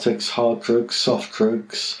 narcotics, hard drugs, soft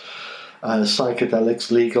drugs,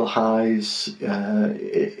 psychedelics, legal highs,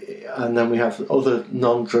 and then we have other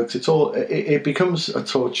non-drugs. It becomes a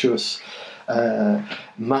tortuous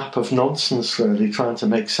map of nonsense, really, trying to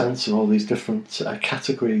make sense of all these different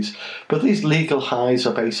categories. But these legal highs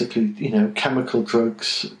are basically, chemical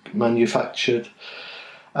drugs manufactured.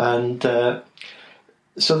 And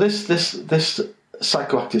so this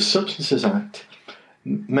Psychoactive Substances Act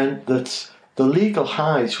meant that the legal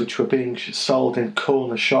highs, which were being sold in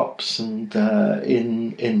corner shops and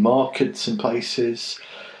in markets and places,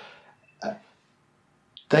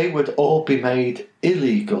 they would all be made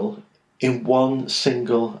illegal in one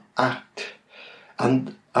single act.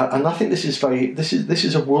 And I think this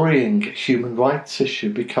is a worrying human rights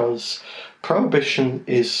issue, because prohibition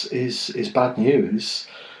is bad news.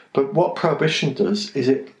 But what prohibition does is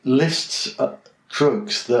it lists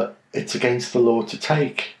drugs that it's against the law to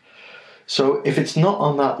take. So if it's not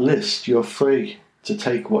on that list, you're free to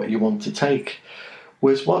take what you want to take.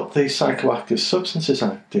 Whereas what the Psychoactive Substances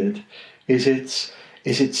Act did is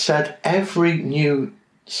it said every new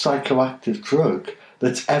psychoactive drug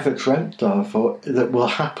that's ever dreamt of or that will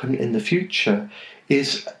happen in the future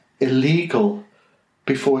is illegal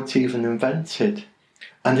before it's even invented.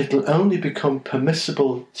 and it'll only become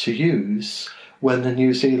permissible to use when the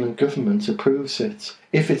New Zealand government approves it,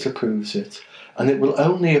 if it approves it, and it will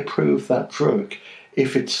only approve that drug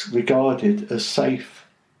if it's regarded as safe.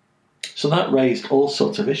 So that raised all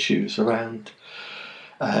sorts of issues around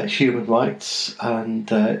human rights, and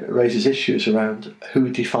raises issues around who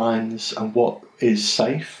defines and what is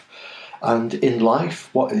safe. And in life,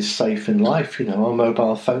 what is safe in life? Are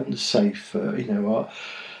mobile phones safe? Is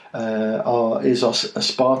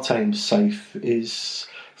aspartame safe? Is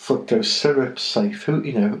fructose syrup safe?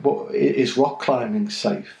 What is rock climbing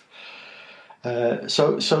safe?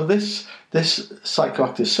 So this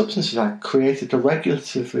Psychoactive Substances Act created a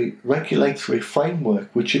regulatory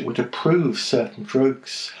framework which it would approve certain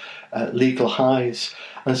drugs, legal highs,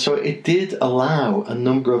 and so it did allow a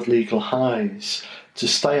number of legal highs to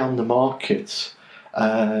stay on the market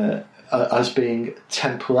as being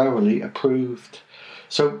temporarily approved.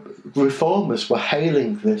 So reformers were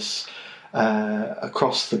hailing this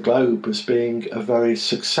across the globe as being a very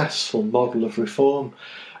successful model of reform.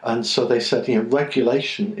 And so they said,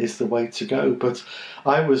 regulation is the way to go. But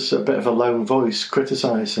I was a bit of a lone voice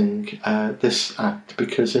criticising this act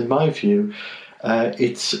because, in my view,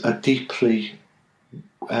 it's a deeply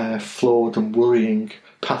flawed and worrying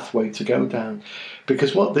pathway to go down.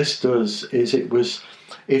 Because what this does is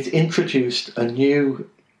it introduced a new,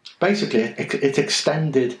 basically, it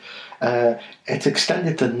extended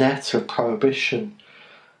the net of prohibition.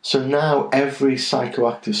 So now every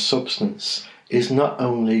psychoactive substance is not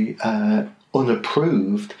only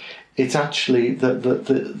unapproved, it's actually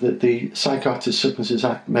the Psychoactive Substances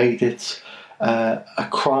Act made it a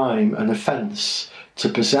crime, an offence, to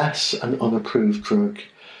possess an unapproved drug.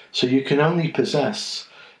 So you can only possess.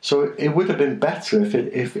 So it would have been better if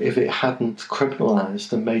it hadn't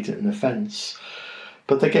criminalised and made it an offence.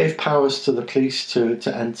 But they gave powers to the police to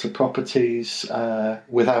enter properties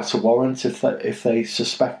without a warrant if they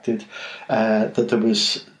suspected that there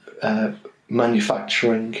was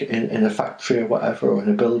manufacturing in a factory or whatever, or in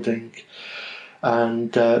a building.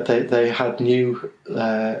 And they had new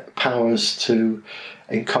powers to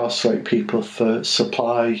incarcerate people for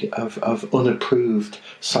supply of unapproved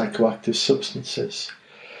psychoactive substances.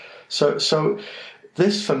 So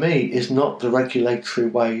this, for me, is not the regulatory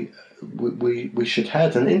way we should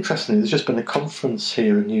head. And interestingly, there's just been a conference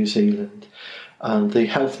here in New Zealand, and the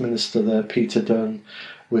health minister there, Peter Dunn,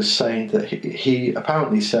 was saying that he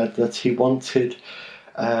apparently said that he wanted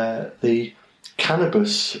the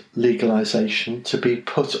cannabis legalisation to be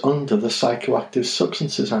put under the Psychoactive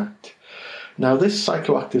Substances Act. Now, this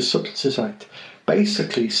Psychoactive Substances Act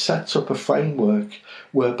basically sets up a framework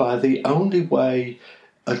whereby the only way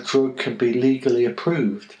a drug can be legally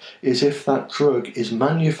approved is if that drug is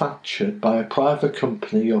manufactured by a private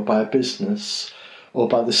company or by a business or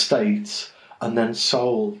by the state and then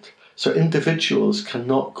sold. So individuals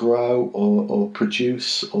cannot grow or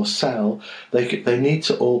produce or sell. They need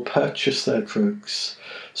to all purchase their drugs.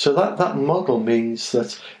 So that model means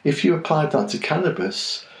that if you applied that to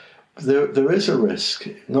cannabis, there is a risk.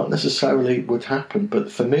 Not necessarily would happen,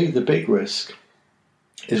 but for me the big risk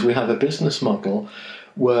is we have a business model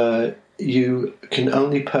where you can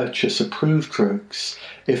only purchase approved drugs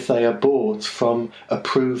if they are bought from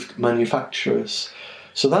approved manufacturers.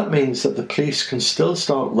 So that means that the police can still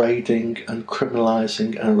start raiding and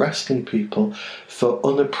criminalising and arresting people for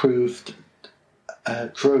unapproved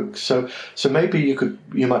drugs. So maybe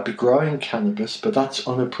you might be growing cannabis, but that's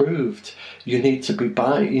unapproved. You need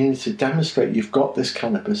to demonstrate you've got this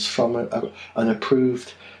cannabis from an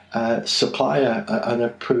approved supplier, an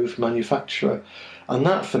approved manufacturer, and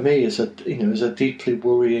that for me is a deeply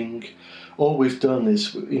worrying. All we've done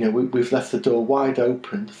is, we've left the door wide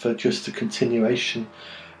open for just a continuation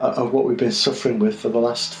of what we've been suffering with for the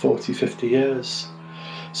last 40, 50 years.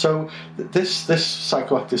 So this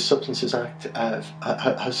Psychoactive Substances Act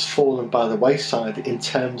has fallen by the wayside in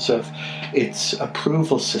terms of its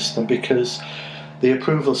approval system, because the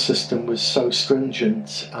approval system was so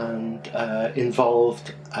stringent and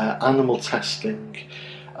involved animal testing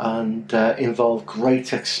and involved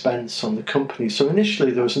great expense on the company. So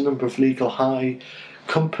initially there was a number of legal high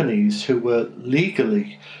companies who were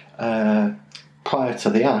legally, prior to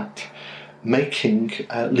the Act, making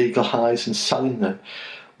legal highs and selling them.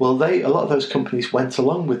 Well, a lot of those companies went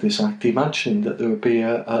along with this Act, imagining that there would be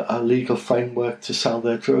a legal framework to sell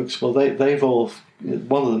their drugs. Well, they've all,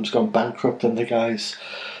 one of them's gone bankrupt, and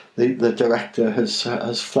the director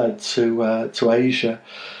has fled to Asia,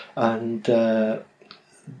 and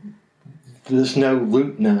there's no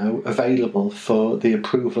route now available for the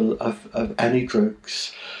approval of any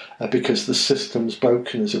drugs. because the system's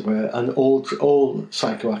broken, as it were, and all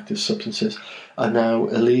psychoactive substances are now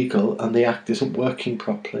illegal, and the Act isn't working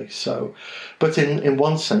properly. So, but in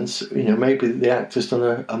one sense, maybe the Act has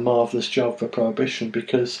done a marvellous job for prohibition,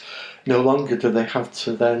 because no longer do they have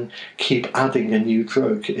to then keep adding a new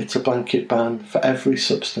drug. It's a blanket ban for every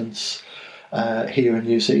substance here in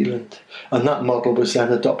New Zealand. And that model was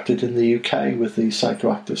then adopted in the UK with the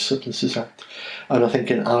Psychoactive Substances Act, and I think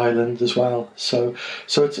in Ireland as well. So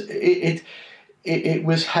it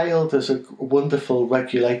was hailed as a wonderful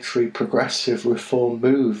regulatory progressive reform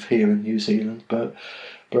move here in New Zealand, but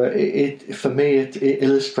for me it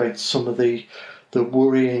illustrates some of the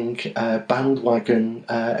worrying bandwagon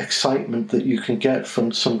excitement that you can get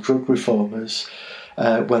from some drug reformers.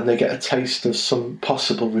 When they get a taste of some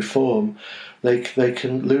possible reform, they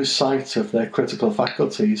can lose sight of their critical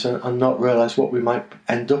faculties and not realise what we might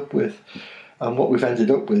end up with. And what we've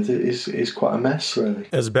ended up with is quite a mess, really.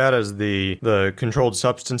 As bad as the Controlled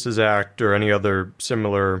Substances Act or any other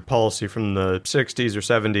similar policy from the 60s or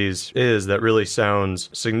 70s is, that really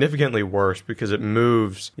sounds significantly worse, because it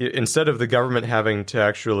moves, instead of the government having to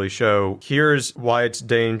actually show, here's why it's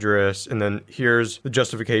dangerous, and then here's the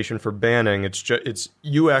justification for banning, it's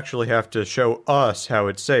you actually have to show us how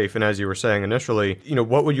it's safe. And as you were saying initially,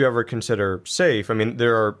 what would you ever consider safe? I mean,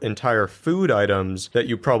 there are entire food items that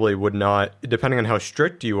you probably would not, depending on how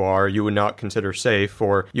strict you are, you would not consider safe,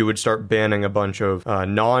 or you would start banning a bunch of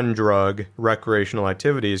non-drug recreational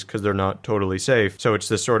activities because they're not totally safe. So it's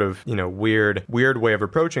this sort of, weird way of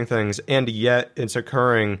approaching things, and yet it's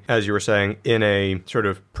occurring, as you were saying, in a sort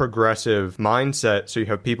of progressive mindset. So you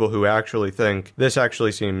have people who actually think this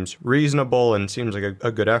actually seems reasonable and seems like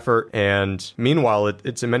a good effort, and meanwhile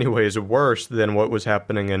it's in many ways worse than what was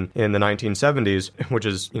happening in the 1970s, which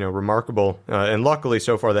is, remarkable. And luckily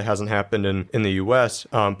so far that hasn't happened in the US.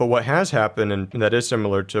 But what has happened, and that is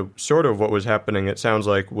similar to sort of what was happening, it sounds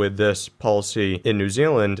like, with this policy in New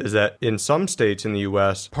Zealand, is that in some states in the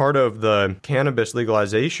US, part of the cannabis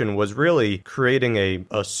legalization was really creating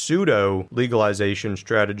a pseudo legalization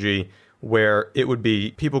strategy where it would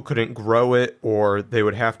be people couldn't grow it, or they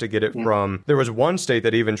would have to get it from... There was one state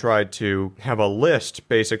that even tried to have a list,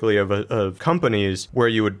 basically, of companies where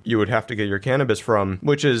you would have to get your cannabis from,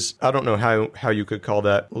 which is, I don't know how you could call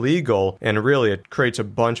that legal, and really it creates a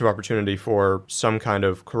bunch of opportunity for some kind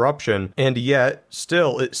of corruption. And yet,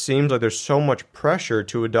 still, it seems like there's so much pressure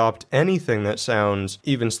to adopt anything that sounds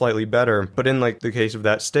even slightly better. But in the case of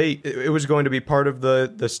that state, it was going to be part of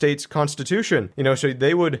the state's constitution. So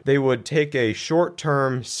they would take a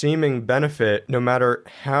short-term seeming benefit, no matter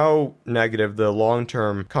how negative the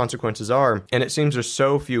long-term consequences are. And it seems there's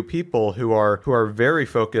so few people who are very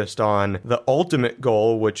focused on the ultimate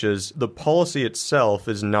goal, which is the policy itself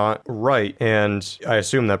is not right. And I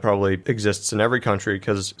assume that probably exists in every country,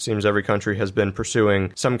 because it seems every country has been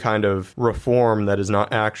pursuing some kind of reform that is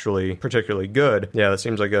not actually particularly good. Yeah, that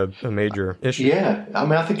seems like a major issue. Yeah,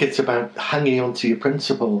 I think it's about hanging on to your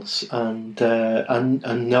principles and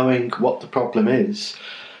knowing what the problem is,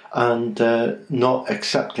 and not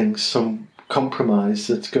accepting some compromise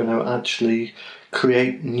that's going to actually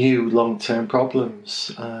create new long-term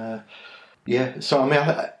problems. So I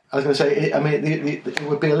was going to say, it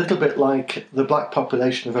would be a little bit like the black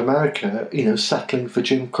population of America, settling for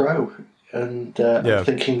Jim Crow and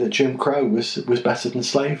thinking that Jim Crow was better than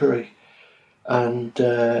slavery. And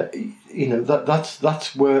that's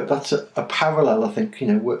a parallel, I think,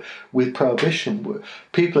 with prohibition.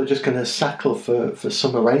 People are just going to settle for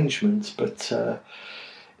some arrangements, but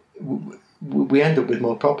we end up with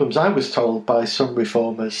more problems. I was told by some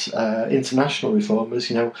reformers, international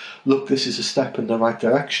reformers, look, this is a step in the right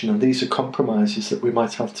direction, and these are compromises that we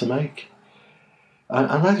might have to make.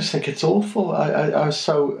 And I just think it's awful. I was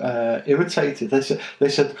so irritated. They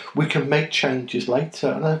said we can make changes later.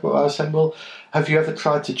 And I was saying, well, have you ever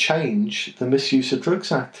tried to change the Misuse of Drugs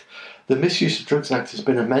Act? The Misuse of Drugs Act has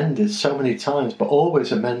been amended so many times, but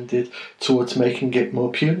always amended towards making it more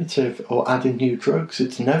punitive or adding new drugs.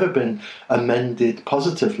 It's never been amended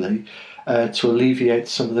positively to alleviate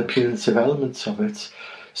some of the punitive elements of it.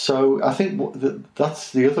 So I think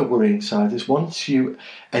that's the other worrying side, is once you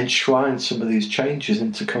enshrine some of these changes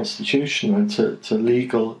into constitution or into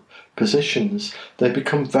legal positions, they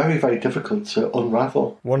become very, very difficult to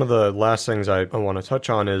unravel. One of the last things I want to touch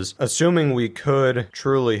on is, assuming we could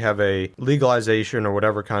truly have a legalization or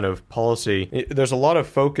whatever kind of policy, there's a lot of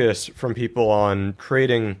focus from people on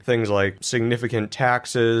creating things like significant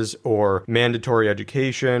taxes or mandatory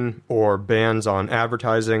education or bans on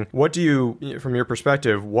advertising. What do you, from your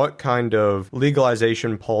perspective, what kind of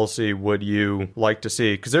legalization policy would you like to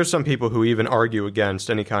see? Because there's some people who even argue against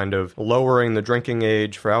any kind of lowering the drinking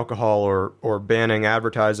age for alcohol or banning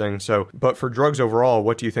advertising. So, but for drugs overall,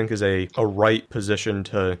 what do you think is a right position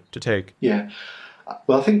to take? Yeah.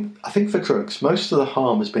 Well, I think for drugs, most of the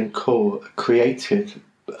harm has been created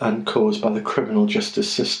and caused by the criminal justice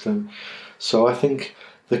system. So I think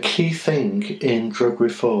the key thing in drug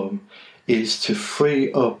reform is to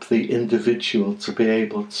free up the individual to be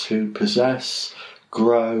able to possess,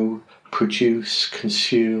 grow, produce,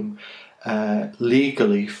 consume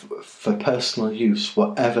legally for personal use,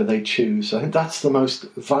 whatever they choose. I think that's the most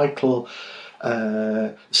vital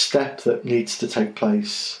step that needs to take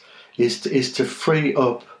place, is to free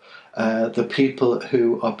up the people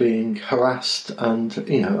who are being harassed, and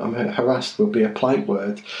harassed would be a polite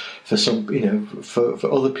word for some.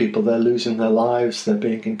 For other people, they're losing their lives, they're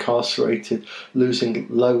being incarcerated, losing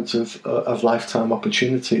loads of lifetime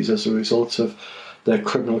opportunities as a result of their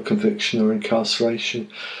criminal conviction or incarceration.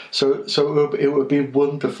 So it would be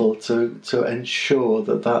wonderful to ensure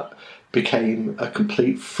that became a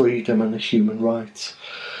complete freedom and a human right.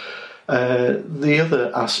 The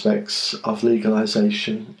other aspects of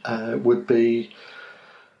legalisation would be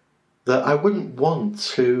that I wouldn't want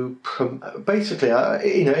to basically,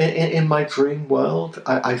 in my dream world,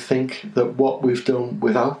 I think that what we've done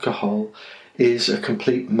with alcohol is a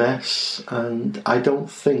complete mess, and I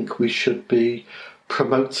don't think we should be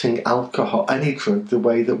promoting alcohol, any drug, the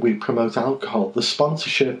way that we promote alcohol. The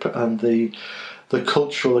sponsorship and the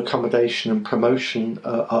cultural accommodation and promotion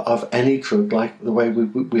of any drug, like the way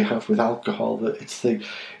we have with alcohol, that it's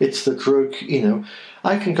the drug.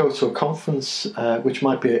 I can go to a conference which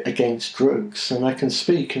might be against drugs, and I can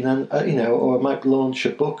speak, and then or I might launch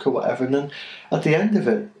a book or whatever, and then at the end of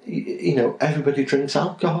it, everybody drinks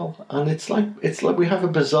alcohol, and it's like we have a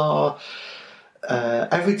bizarre.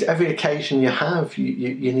 Every occasion you have,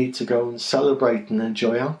 you need to go and celebrate and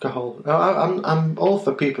enjoy alcohol. I'm all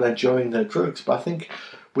for people enjoying their drugs, but I think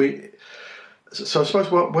So I suppose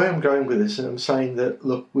where I'm going with this, and I'm saying that,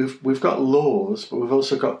 look, we've got laws, but we've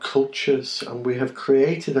also got cultures, and we have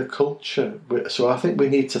created a culture. So I think we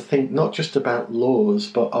need to think not just about laws,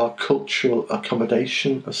 but our cultural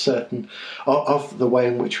accommodation of the way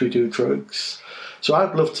in which we do drugs. So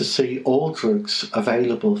I'd love to see all drugs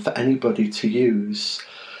available for anybody to use.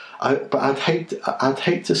 But I'd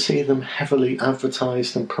hate to see them heavily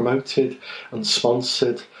advertised and promoted and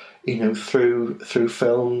sponsored, through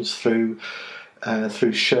films, through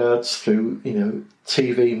shirts, through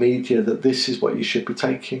TV media, that this is what you should be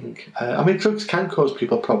taking. Drugs can cause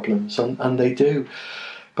people problems, and they do.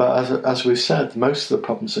 But as we've said, most of the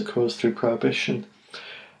problems are caused through prohibition.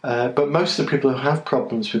 But most of the people who have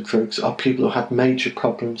problems with drugs are people who had major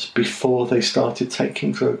problems before they started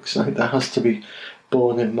taking drugs. I think that has to be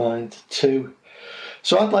borne in mind too.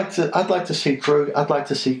 So I'd like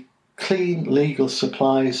to see clean, legal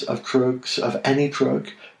supplies of drugs, of any drug,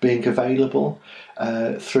 being available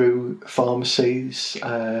through pharmacies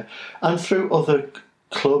and through other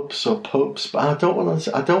clubs or pubs. But I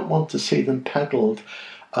don't want to see them peddled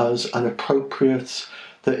as an appropriate.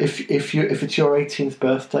 That if it's your 18th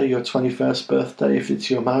birthday, your 21st birthday, if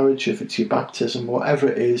it's your marriage, if it's your baptism, whatever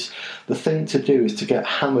it is, the thing to do is to get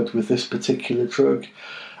hammered with this particular drug.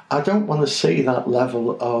 I don't want to see that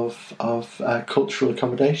level of cultural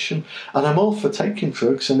accommodation. And I'm all for taking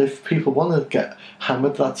drugs, and if people want to get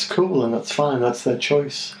hammered, that's cool and that's fine, that's their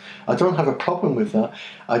choice. I don't have a problem with that.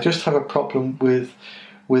 I just have a problem with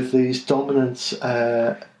these dominant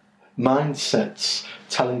mindsets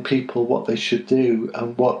telling people what they should do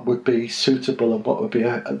and what would be suitable and what would be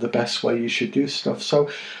the best way you should do stuff. So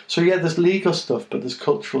yeah, there's legal stuff, but there's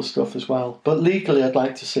cultural stuff as well. But legally, I'd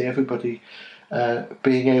like to see everybody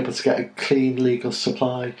being able to get a clean legal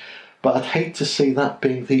supply. But I'd hate to see that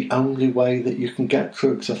being the only way that you can get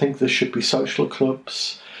drugs. I think there should be social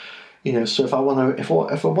clubs. So if I want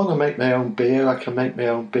to make my own beer, I can make my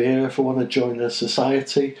own beer. If I want to join a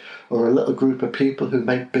society or a little group of people who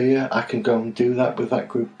make beer, I can go and do that with that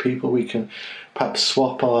group of people. We can perhaps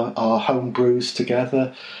swap our home brews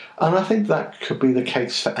together. And I think that could be the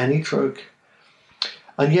case for any drug.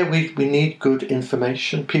 And yeah, we need good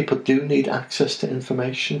information. People do need access to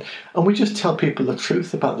information. And we just tell people the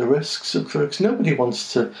truth about the risks of drugs. Nobody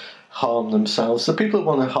wants to harm themselves. The people who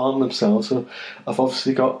want to harm themselves have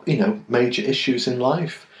obviously got, major issues in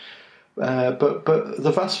life. But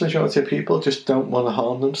the vast majority of people just don't want to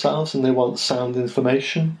harm themselves, and they want sound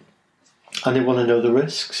information, and they want to know the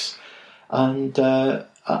risks. And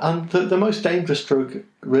the most dangerous drug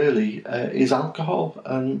really is alcohol,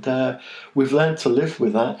 and we've learned to live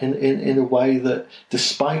with that in a way that,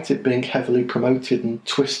 despite it being heavily promoted and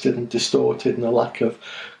twisted and distorted and a lack of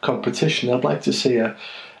competition, I'd like to see a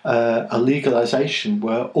legalisation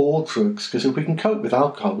where all drugs, because if we can cope with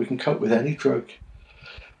alcohol, we can cope with any drug.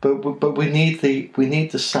 But we need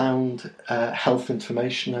the sound health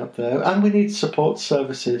information out there, and we need support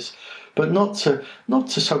services, but not to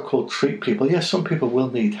so-called treat people. Yes, some people will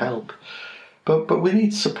need help, but we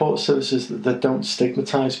need support services that don't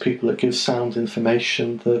stigmatise people, that give sound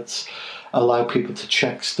information, that allow people to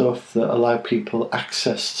check stuff, that allow people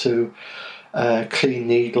access to clean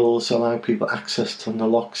needles, allow people access to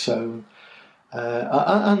naloxone.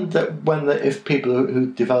 And that if people who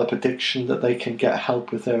develop addiction, that they can get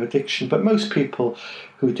help with their addiction. But most people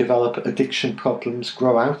who develop addiction problems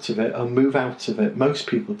grow out of it or move out of it. Most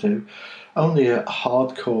people do. Only a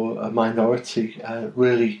hardcore minority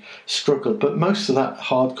really struggle. But most of that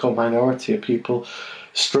hardcore minority are people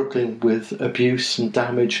struggling with abuse and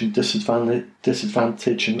damage and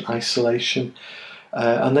disadvantage and isolation.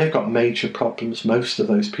 And they've got major problems, most of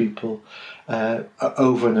those people,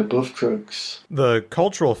 over and above drugs. The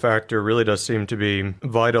cultural factor really does seem to be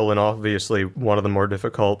vital and obviously one of the more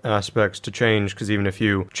difficult aspects to change, because even if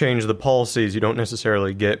you change the policies, you don't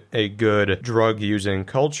necessarily get a good drug-using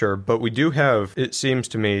culture. But we do have, it seems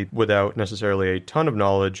to me, without necessarily a ton of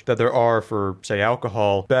knowledge, that there are, for, say,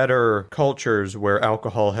 alcohol, better cultures where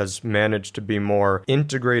alcohol has managed to be more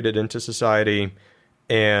integrated into society.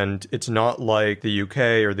 And it's not like the UK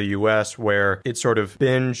or the US where it's sort of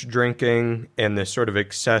binge drinking and this sort of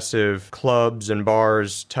excessive clubs and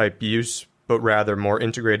bars type use, but rather more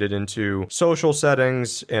integrated into social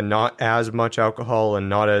settings and not as much alcohol and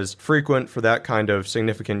not as frequent for that kind of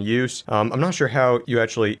significant use. I'm not sure how you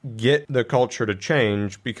actually get the culture to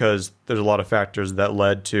change, because there's a lot of factors that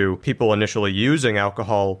led to people initially using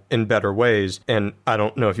alcohol in better ways. And I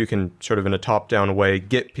don't know if you can sort of in a top-down way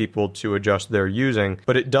get people to adjust their using,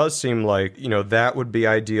 but it does seem like, that would be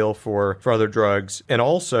ideal for other drugs. And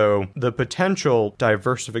also the potential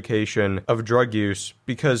diversification of drug use,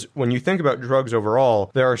 because when you think about drugs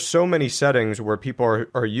overall, there are so many settings where people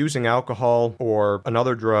are using alcohol or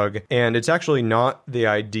another drug, and it's actually not the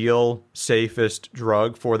ideal, safest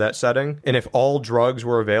drug for that setting. And if all drugs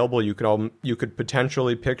were available, you could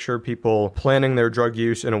potentially picture people planning their drug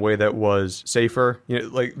use in a way that was safer.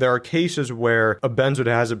 Like there are cases where a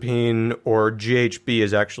benzodiazepine or GHB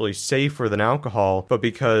is actually safer than alcohol, but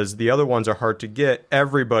because the other ones are hard to get,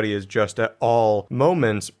 everybody is just at all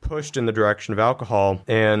moments pushed in the direction of alcohol.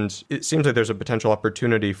 And it seems like there's a potential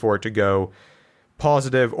opportunity for it to go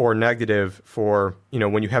positive or negative for,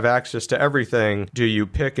 when you have access to everything, do you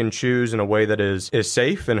pick and choose in a way that is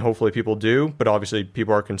safe? And hopefully people do, but obviously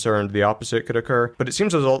people are concerned the opposite could occur. But it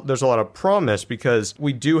seems there's a lot of promise, because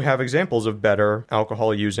we do have examples of better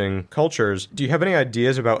alcohol using cultures. Do you have any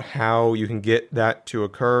ideas about how you can get that to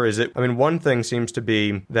occur? One thing seems to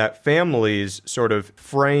be that families sort of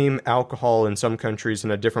frame alcohol in some countries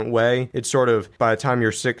in a different way. It's sort of, by the time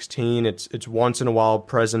you're 16, it's once in a while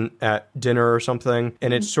present at dinner or something.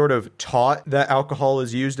 And it's sort of taught that alcohol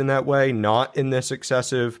is used in that way, not in this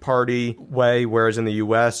excessive party way. Whereas in the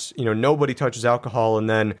US, nobody touches alcohol, and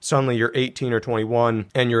then suddenly you're 18 or 21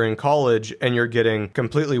 and you're in college and you're getting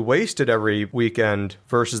completely wasted every weekend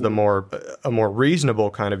versus a more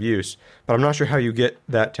reasonable kind of use. But I'm not sure how you get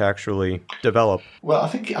that to actually develop. Well, I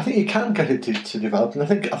think you can get it to develop, and I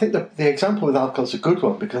think the example with alcohol is a good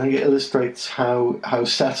one, because I think it illustrates how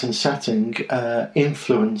set and setting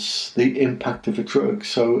influence the impact of a drug.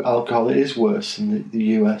 So alcohol is worse in the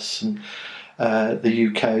US and the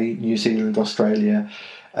UK, New Zealand, Australia,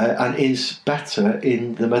 and is better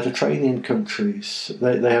in the Mediterranean countries.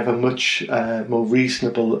 They have a much more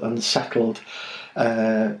reasonable and settled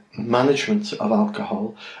management of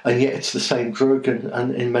alcohol, and yet it's the same drug,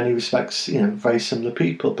 and in many respects, very similar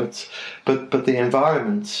people. But the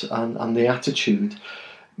environment and the attitude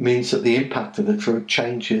means that the impact of the drug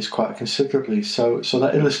changes quite considerably. So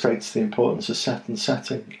that illustrates the importance of set and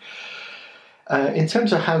setting. In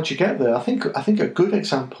terms of how do you get there, I think a good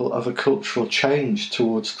example of a cultural change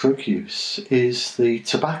towards drug use is the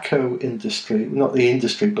tobacco industry, not the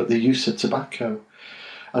industry, but the use of tobacco.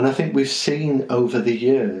 And I think we've seen over the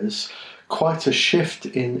years quite a shift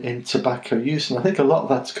in tobacco use. And I think a lot of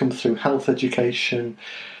that's come through health education,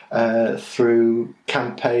 through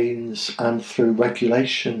campaigns and through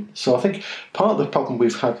regulation. So I think part of the problem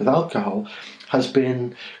we've had with alcohol has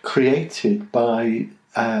been created by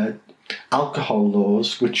alcohol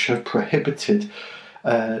laws which have prohibited.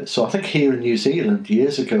 So I think here in New Zealand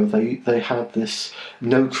years ago they had this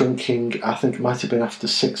no drinking. I think it might have been after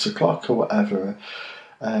 6 o'clock or whatever.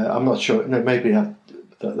 I'm not sure. No, maybe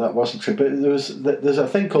that wasn't true. But there's a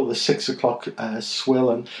thing called the 6 o'clock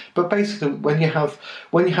swill, but basically when you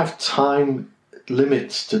have time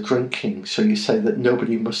limits to drinking, so you say that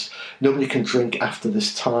nobody can drink after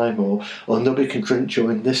this time, or nobody can drink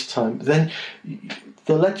during this time, then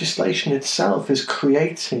the legislation itself is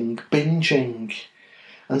creating binging.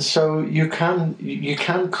 And so you can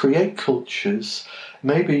create cultures.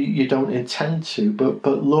 Maybe you don't intend to,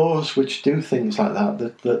 but laws which do things like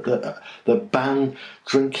that ban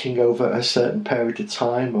drinking over a certain period of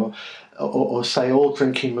time, or say all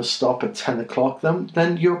drinking must stop at 10 o'clock.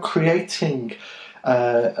 Then you're creating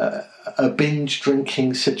a binge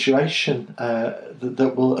drinking situation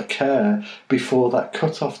that will occur before that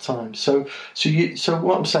cut-off time. So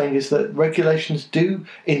what I'm saying is that regulations do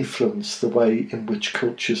influence the way in which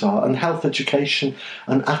cultures are, and health education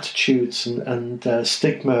and attitudes and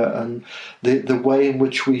stigma and the way in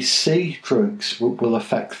which we see drugs will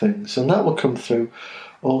affect things, and that will come through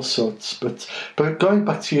all sorts. But going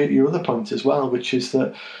back to your other point as well, which is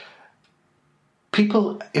that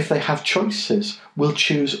people, if they have choices, will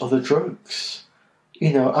choose other drugs.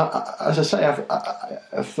 As I say,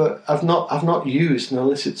 I've not used an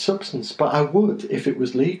illicit substance, but I would if it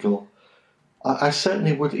was legal. I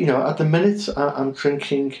certainly would. At the minute, I'm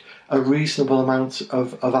drinking a reasonable amount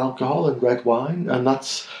of alcohol and red wine, and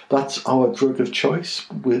that's our drug of choice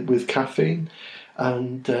with caffeine.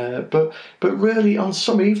 And but really, on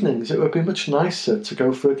some evenings, it would be much nicer to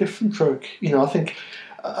go for a different drug. I think.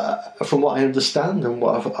 From what I understand and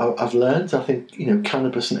what I've learned, I think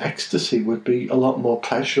cannabis and ecstasy would be a lot more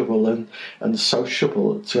pleasurable and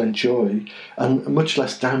sociable to enjoy, and much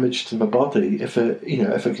less damage to my body if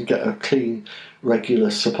I can get a clean,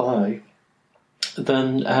 regular supply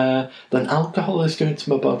than alcohol is doing to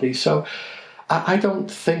my body. So I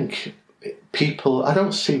don't think I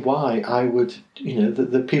don't see why I would,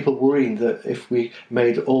 the people worrying that if we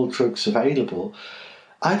made all drugs available.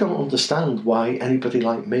 I don't understand why anybody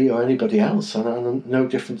like me or anybody else, and I'm no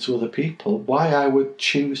different to other people, why I would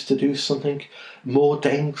choose to do something more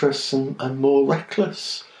dangerous and more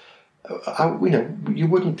reckless. You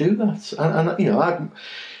wouldn't do that. And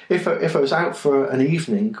if I was out for an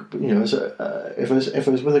evening, if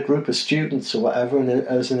I was with a group of students or whatever, and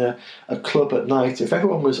I was in a club at night, if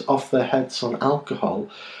everyone was off their heads on alcohol,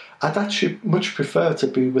 I'd actually much prefer to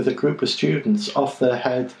be with a group of students off their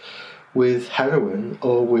head with heroin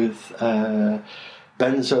or with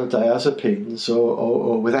benzodiazepines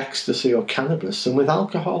or with ecstasy or cannabis than with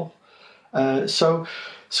alcohol. So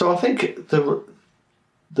I think the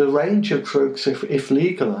range of drugs, if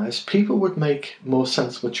legalised, people would make more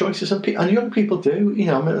sensible choices, and young people do.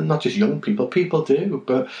 Not just young people do.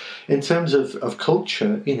 But in terms of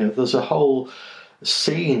culture, there's a whole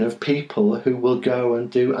scene of people who will go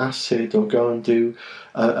and do acid or go and do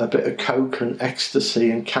a bit of coke and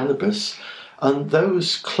ecstasy and cannabis, and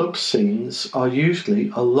those club scenes are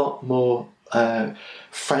usually a lot more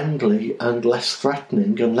friendly and less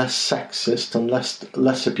threatening and less sexist and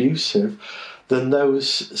less abusive than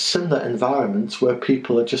those similar environments where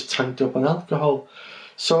people are just tanked up on alcohol.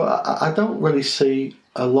 So I don't really see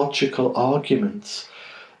a logical argument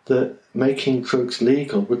that making drugs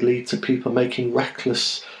legal would lead to people making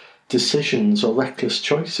reckless decisions or reckless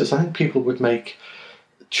choices. I think people would make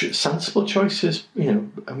sensible choices.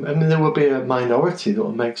 There will be a minority that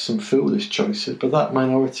will make some foolish choices, but that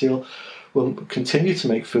minority will continue to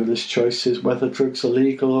make foolish choices whether drugs are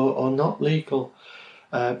legal or not legal.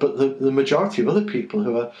 But the majority of other people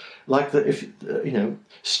who are like that,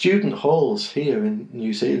 student halls here in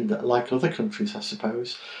New Zealand, like other countries, I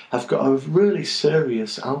suppose, have got a really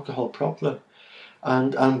serious alcohol problem,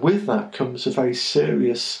 and with that comes a very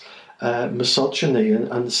serious misogyny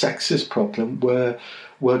and sexist problem where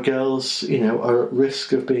girls, are at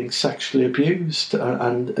risk of being sexually abused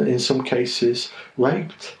and in some cases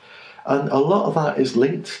raped. And a lot of that is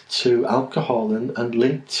linked to alcohol and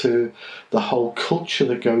linked to the whole culture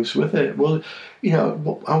that goes with it. Well,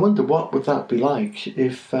 I wonder what would that be like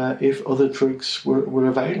if other drugs were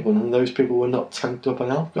available and those people were not tanked up on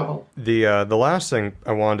alcohol. The last thing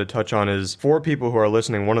I wanted to touch on is, for people who are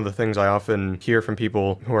listening, one of the things I often hear from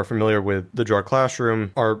people who are familiar with the drug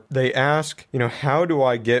classroom are they ask, how do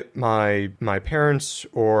I get my parents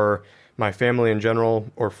or my family in general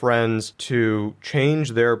or friends to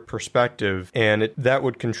change their perspective, and that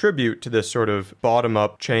would contribute to this sort of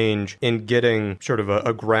bottom-up change in getting sort of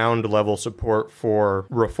a ground level support for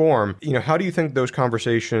reform. How do you think those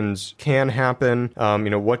conversations can happen?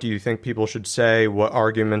 What do you think people should say? What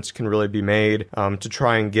arguments can really be made to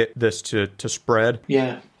try and get this to spread?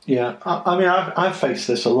 Yeah. I mean, I've faced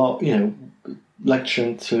this a lot,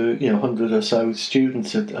 lecturing to 100 or so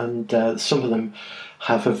students, and some of them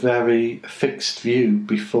have a very fixed view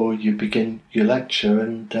before you begin your lecture,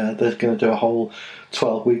 and they're going to do a whole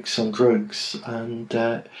 12 weeks on drugs, and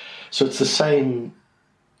so it's the same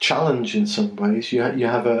challenge in some ways. You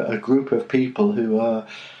have a group of people who are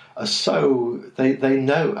so they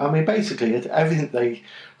know. I mean, basically, everything they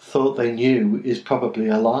thought they knew is probably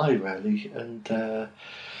a lie, really, and.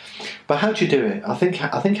 But how do you do it? I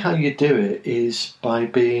think how you do it is by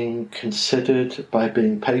being considered, by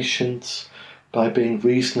being patient, by being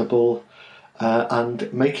reasonable,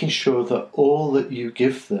 and making sure that all that you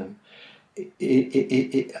give them,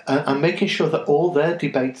 and making sure that all their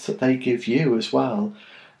debates that they give you as well,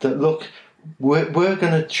 that look, we're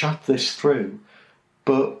going to chat this through,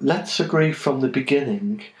 but let's agree from the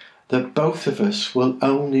beginning that both of us will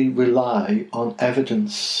only rely on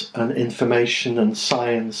evidence and information and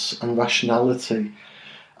science and rationality.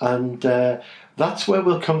 And that's where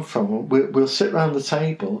we'll come from. We'll sit around the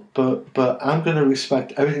table, but I'm going to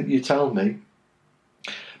respect everything you tell me,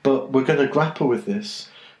 but we're going to grapple with this.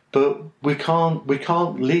 But we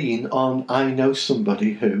can't lean on I know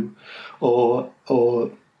somebody who, or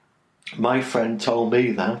my friend told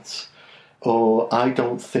me that, or I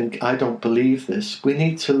don't believe this. We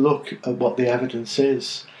need to look at what the evidence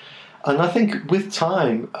is. And I think with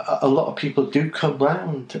time, a lot of people do come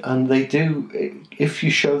round, and they do, if you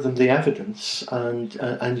show them the evidence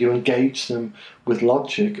and you engage them with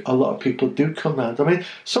logic, a lot of people do come round. I mean,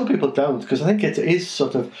 some people don't, because I think it is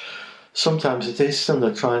sort of, sometimes it is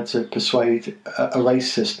similar trying to persuade a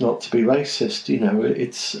racist not to be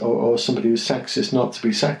racist, or somebody who's sexist not to be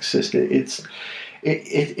sexist.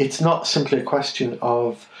 It's not simply a question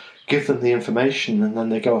of give them the information and then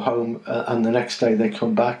they go home and the next day they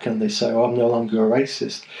come back and they say, "Oh, I'm no longer a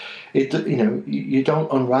racist." You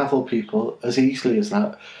don't unravel people as easily as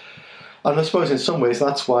that. And I suppose in some ways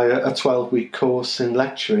that's why a 12-week course in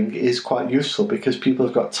lecturing is quite useful, because people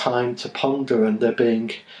have got time to ponder and they're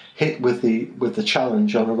being hit with the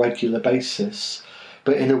challenge on a regular basis,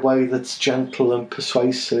 but in a way that's gentle and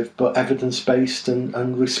persuasive, but evidence-based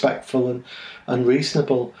and respectful and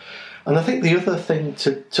reasonable. And I think the other thing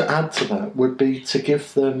to add to that would be to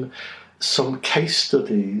give them some case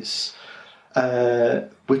studies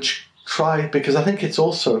which try, because I think it's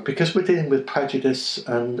also, because we're dealing with prejudice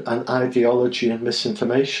and ideology and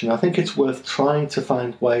misinformation, I think it's worth trying to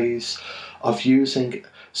find ways of using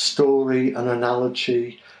story and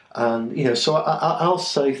analogy. And, so I'll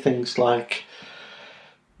say things like,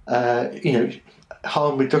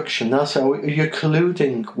 harm reduction. They'll say, "Oh, you're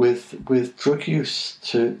colluding with drug use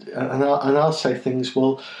and I'll say things,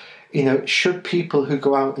 well, should people who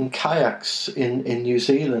go out in kayaks in New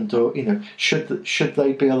Zealand, or should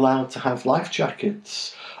they be allowed to have life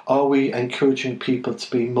jackets? Are we encouraging people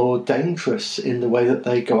to be more dangerous in the way that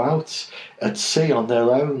they go out at sea on their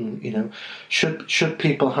own? Should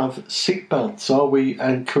people have seatbelts? Are we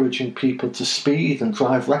encouraging people to speed and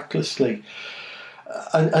drive recklessly?"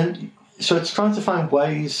 And so it's trying to find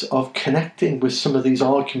ways of connecting with some of these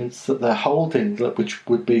arguments that they're holding, which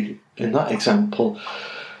would be, in that example,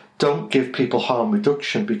 don't give people harm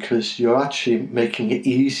reduction because you're actually making it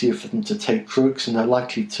easier for them to take drugs and they're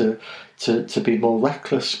likely to be more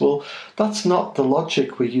reckless. Well, that's not the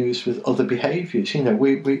logic we use with other behaviours.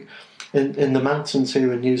 We in the mountains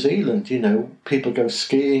here in New Zealand, people go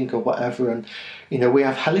skiing or whatever, and we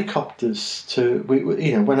have helicopters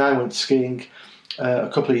when I went skiing a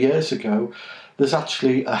couple of years ago, there's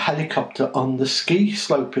actually a helicopter on the ski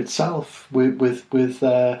slope itself with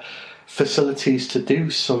facilities to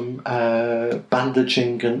do some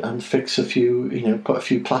bandaging and fix a few, put a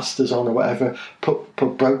few plasters on or whatever,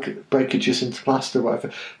 put breakages into plaster or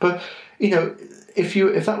whatever. But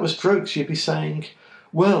if that was drugs, you'd be saying,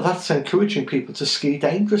 well, that's encouraging people to ski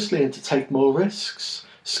dangerously and to take more risks.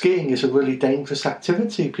 Skiing is a really dangerous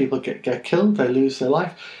activity. People get killed, they lose their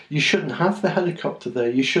life. You shouldn't have the helicopter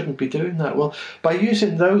there. You shouldn't be doing that. Well, by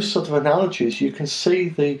using those sort of analogies, you can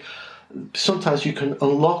see sometimes you can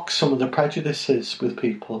unlock some of the prejudices with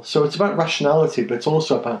people. So it's about rationality, but it's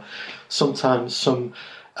also about sometimes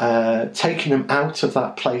taking them out of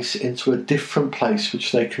that place into a different place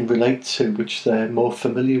which they can relate to, which they're more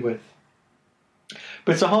familiar with.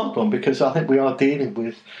 But it's a hard one, because I think we are dealing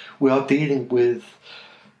with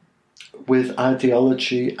with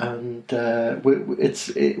ideology, and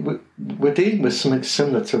we're dealing with something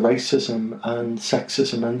similar to racism and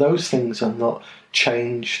sexism, and those things are not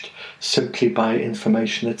changed simply by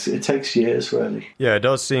information. It takes years, really. Yeah, it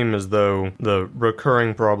does seem as though the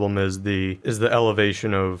recurring problem is the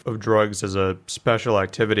elevation of drugs as a special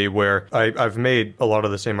activity, where I've made a lot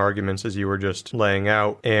of the same arguments as you were just laying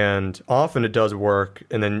out, and often it does work,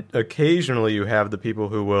 and then occasionally you have the people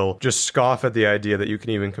who will just scoff at the idea that you can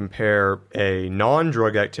even compare a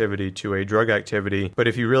non-drug activity to a drug activity. But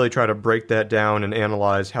if you really try to break that down and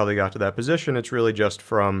analyze how they got to that position, it's really just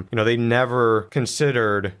from, they never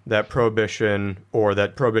considered that prohibition, or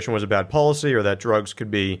that prohibition was a bad policy, or that drugs could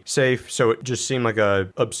be safe. So it just seemed like a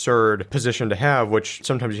absurd position to have, which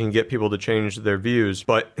sometimes you can get people to change their views.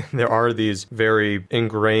 But there are these very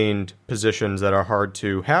ingrained positions that are hard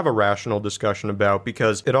to have a rational discussion about,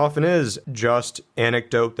 because it often is just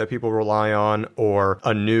anecdote that people rely on, or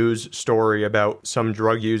a news story about some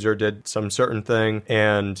drug user did some certain thing,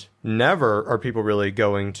 and never are people really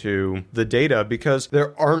going to the data, because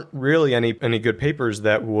there aren't really any good papers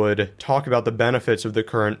that would talk about the benefits of the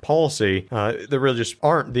current policy. There really just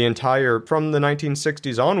aren't. From the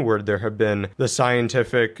 1960s onward, there have been the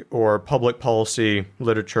scientific or public policy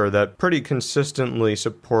literature that pretty consistently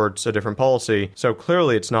supports a different policy. So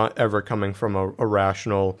clearly it's not ever coming from a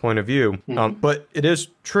rational point of view. But it is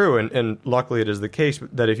true, and luckily it is the case,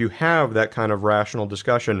 that if you have that kind of rational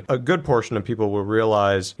discussion, a good portion of people will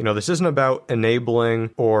realize, this isn't about enabling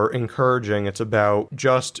or encouraging. It's about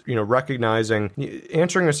just, recognizing,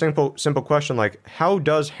 answering a simple question like, how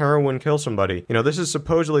does heroin kill somebody? This is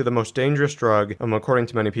supposedly the most dangerous drug, according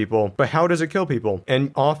to many people, but how does it kill people?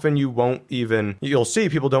 And often you'll see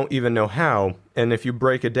people don't even know how. And if you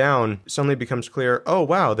break it down, suddenly it becomes clear, oh,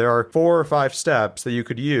 wow, there are 4 or 5 steps that you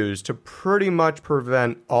could use to pretty much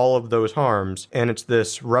prevent all of those harms. And it's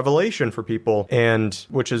this revelation for people, and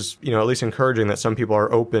which is, at least encouraging that some people are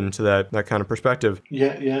open to that kind of perspective.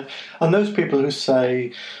 Yeah. And those people who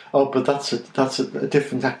say, oh, but that's a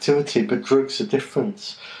different activity, but drugs are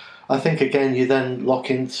different. I think, again, you then lock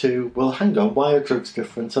into, well, hang on, why are drugs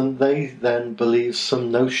different? And they then believe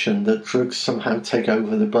some notion that drugs somehow take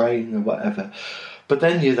over the brain or whatever. But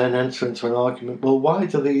then you then enter into an argument, well,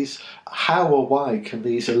 how or why can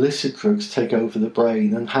these illicit drugs take over the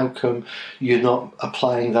brain? And how come you're not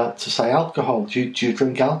applying that to, say, alcohol? Do you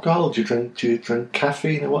drink alcohol? Do you drink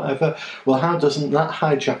caffeine or whatever? Well, how doesn't that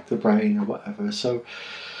hijack the brain or whatever? So,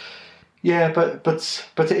 yeah, but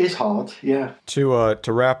it is hard, yeah. To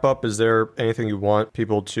wrap up, is there anything you want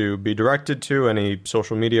people to be directed to? Any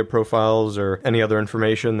social media profiles or any other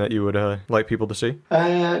information that you would like people to see?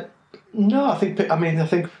 No, I think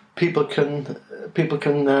people can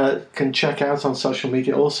check out on social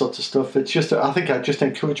media all sorts of stuff. It's just, I think I just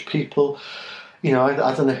encourage people.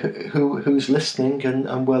 I don't know who's listening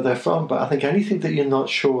and where they're from, but I think anything that you're not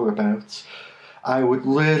sure about, I would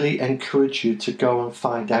really encourage you to go and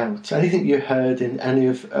find out. Anything you heard in any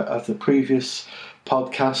of the previous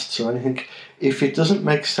podcasts or anything, if it doesn't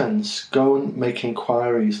make sense, go and make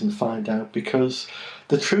inquiries and find out, because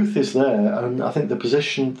the truth is there. And I think the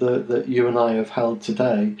position that you and I have held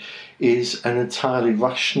today is an entirely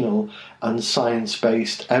rational and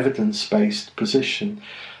science-based, evidence-based position.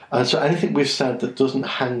 And so anything we've said that doesn't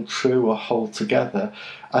hang true or hold together,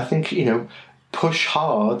 I think, push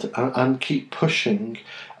hard and keep pushing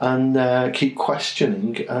and keep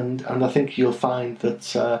questioning, and I think you'll find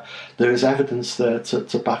that there is evidence there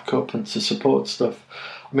to back up and to support stuff.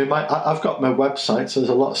 I mean, I've got my website, so there's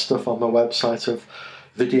a lot of stuff on my website of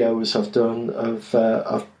videos I've done, of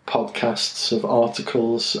podcasts, of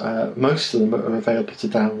articles. Most of them are available to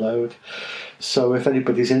download. So if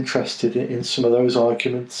anybody's interested in some of those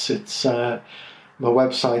arguments, it's my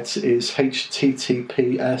website is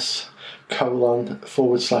https://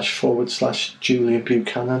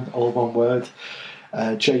 Buchanan, all one word,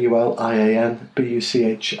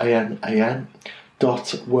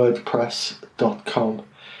 JulianBuchanan.wordpress.com.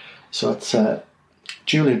 So it's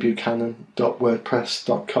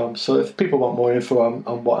julianbuchanan.wordpress.com. So if people want more info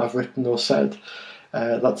on what I've written or said,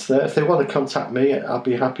 that's there. If they want to contact me, I'll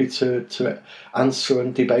be happy to answer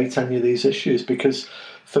and debate any of these issues, because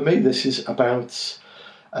for me this is about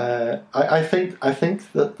I think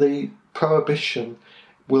that the prohibition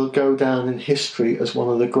will go down in history as one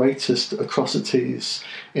of the greatest atrocities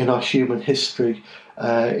in our human history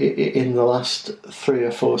in the last 3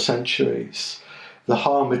 or 4 centuries. The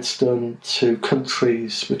harm it's done to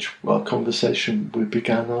countries, which our conversation we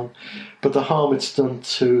began on, but the harm it's done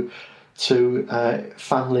to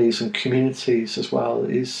families and communities as well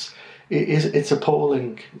it's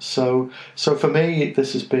appalling. So for me,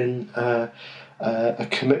 this has been a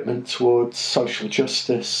commitment towards social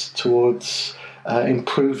justice, towards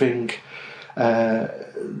improving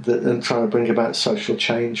and trying to bring about social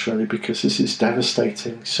change, really, because this is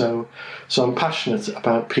devastating. So I'm passionate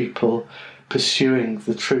about people pursuing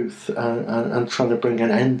the truth and trying to bring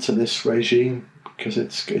an end to this regime, because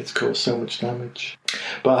it's caused so much damage.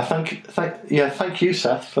 But I thank you,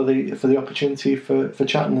 Seth, for the opportunity for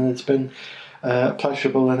chatting, and it's been a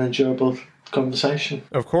pleasurable and enjoyable conversation.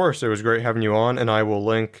 Of course, it was great having you on, and I will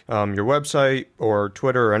link your website or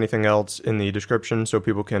Twitter or anything else in the description so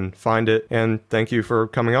people can find it. And thank you for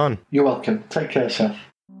coming on. You're welcome. Take care, Seth.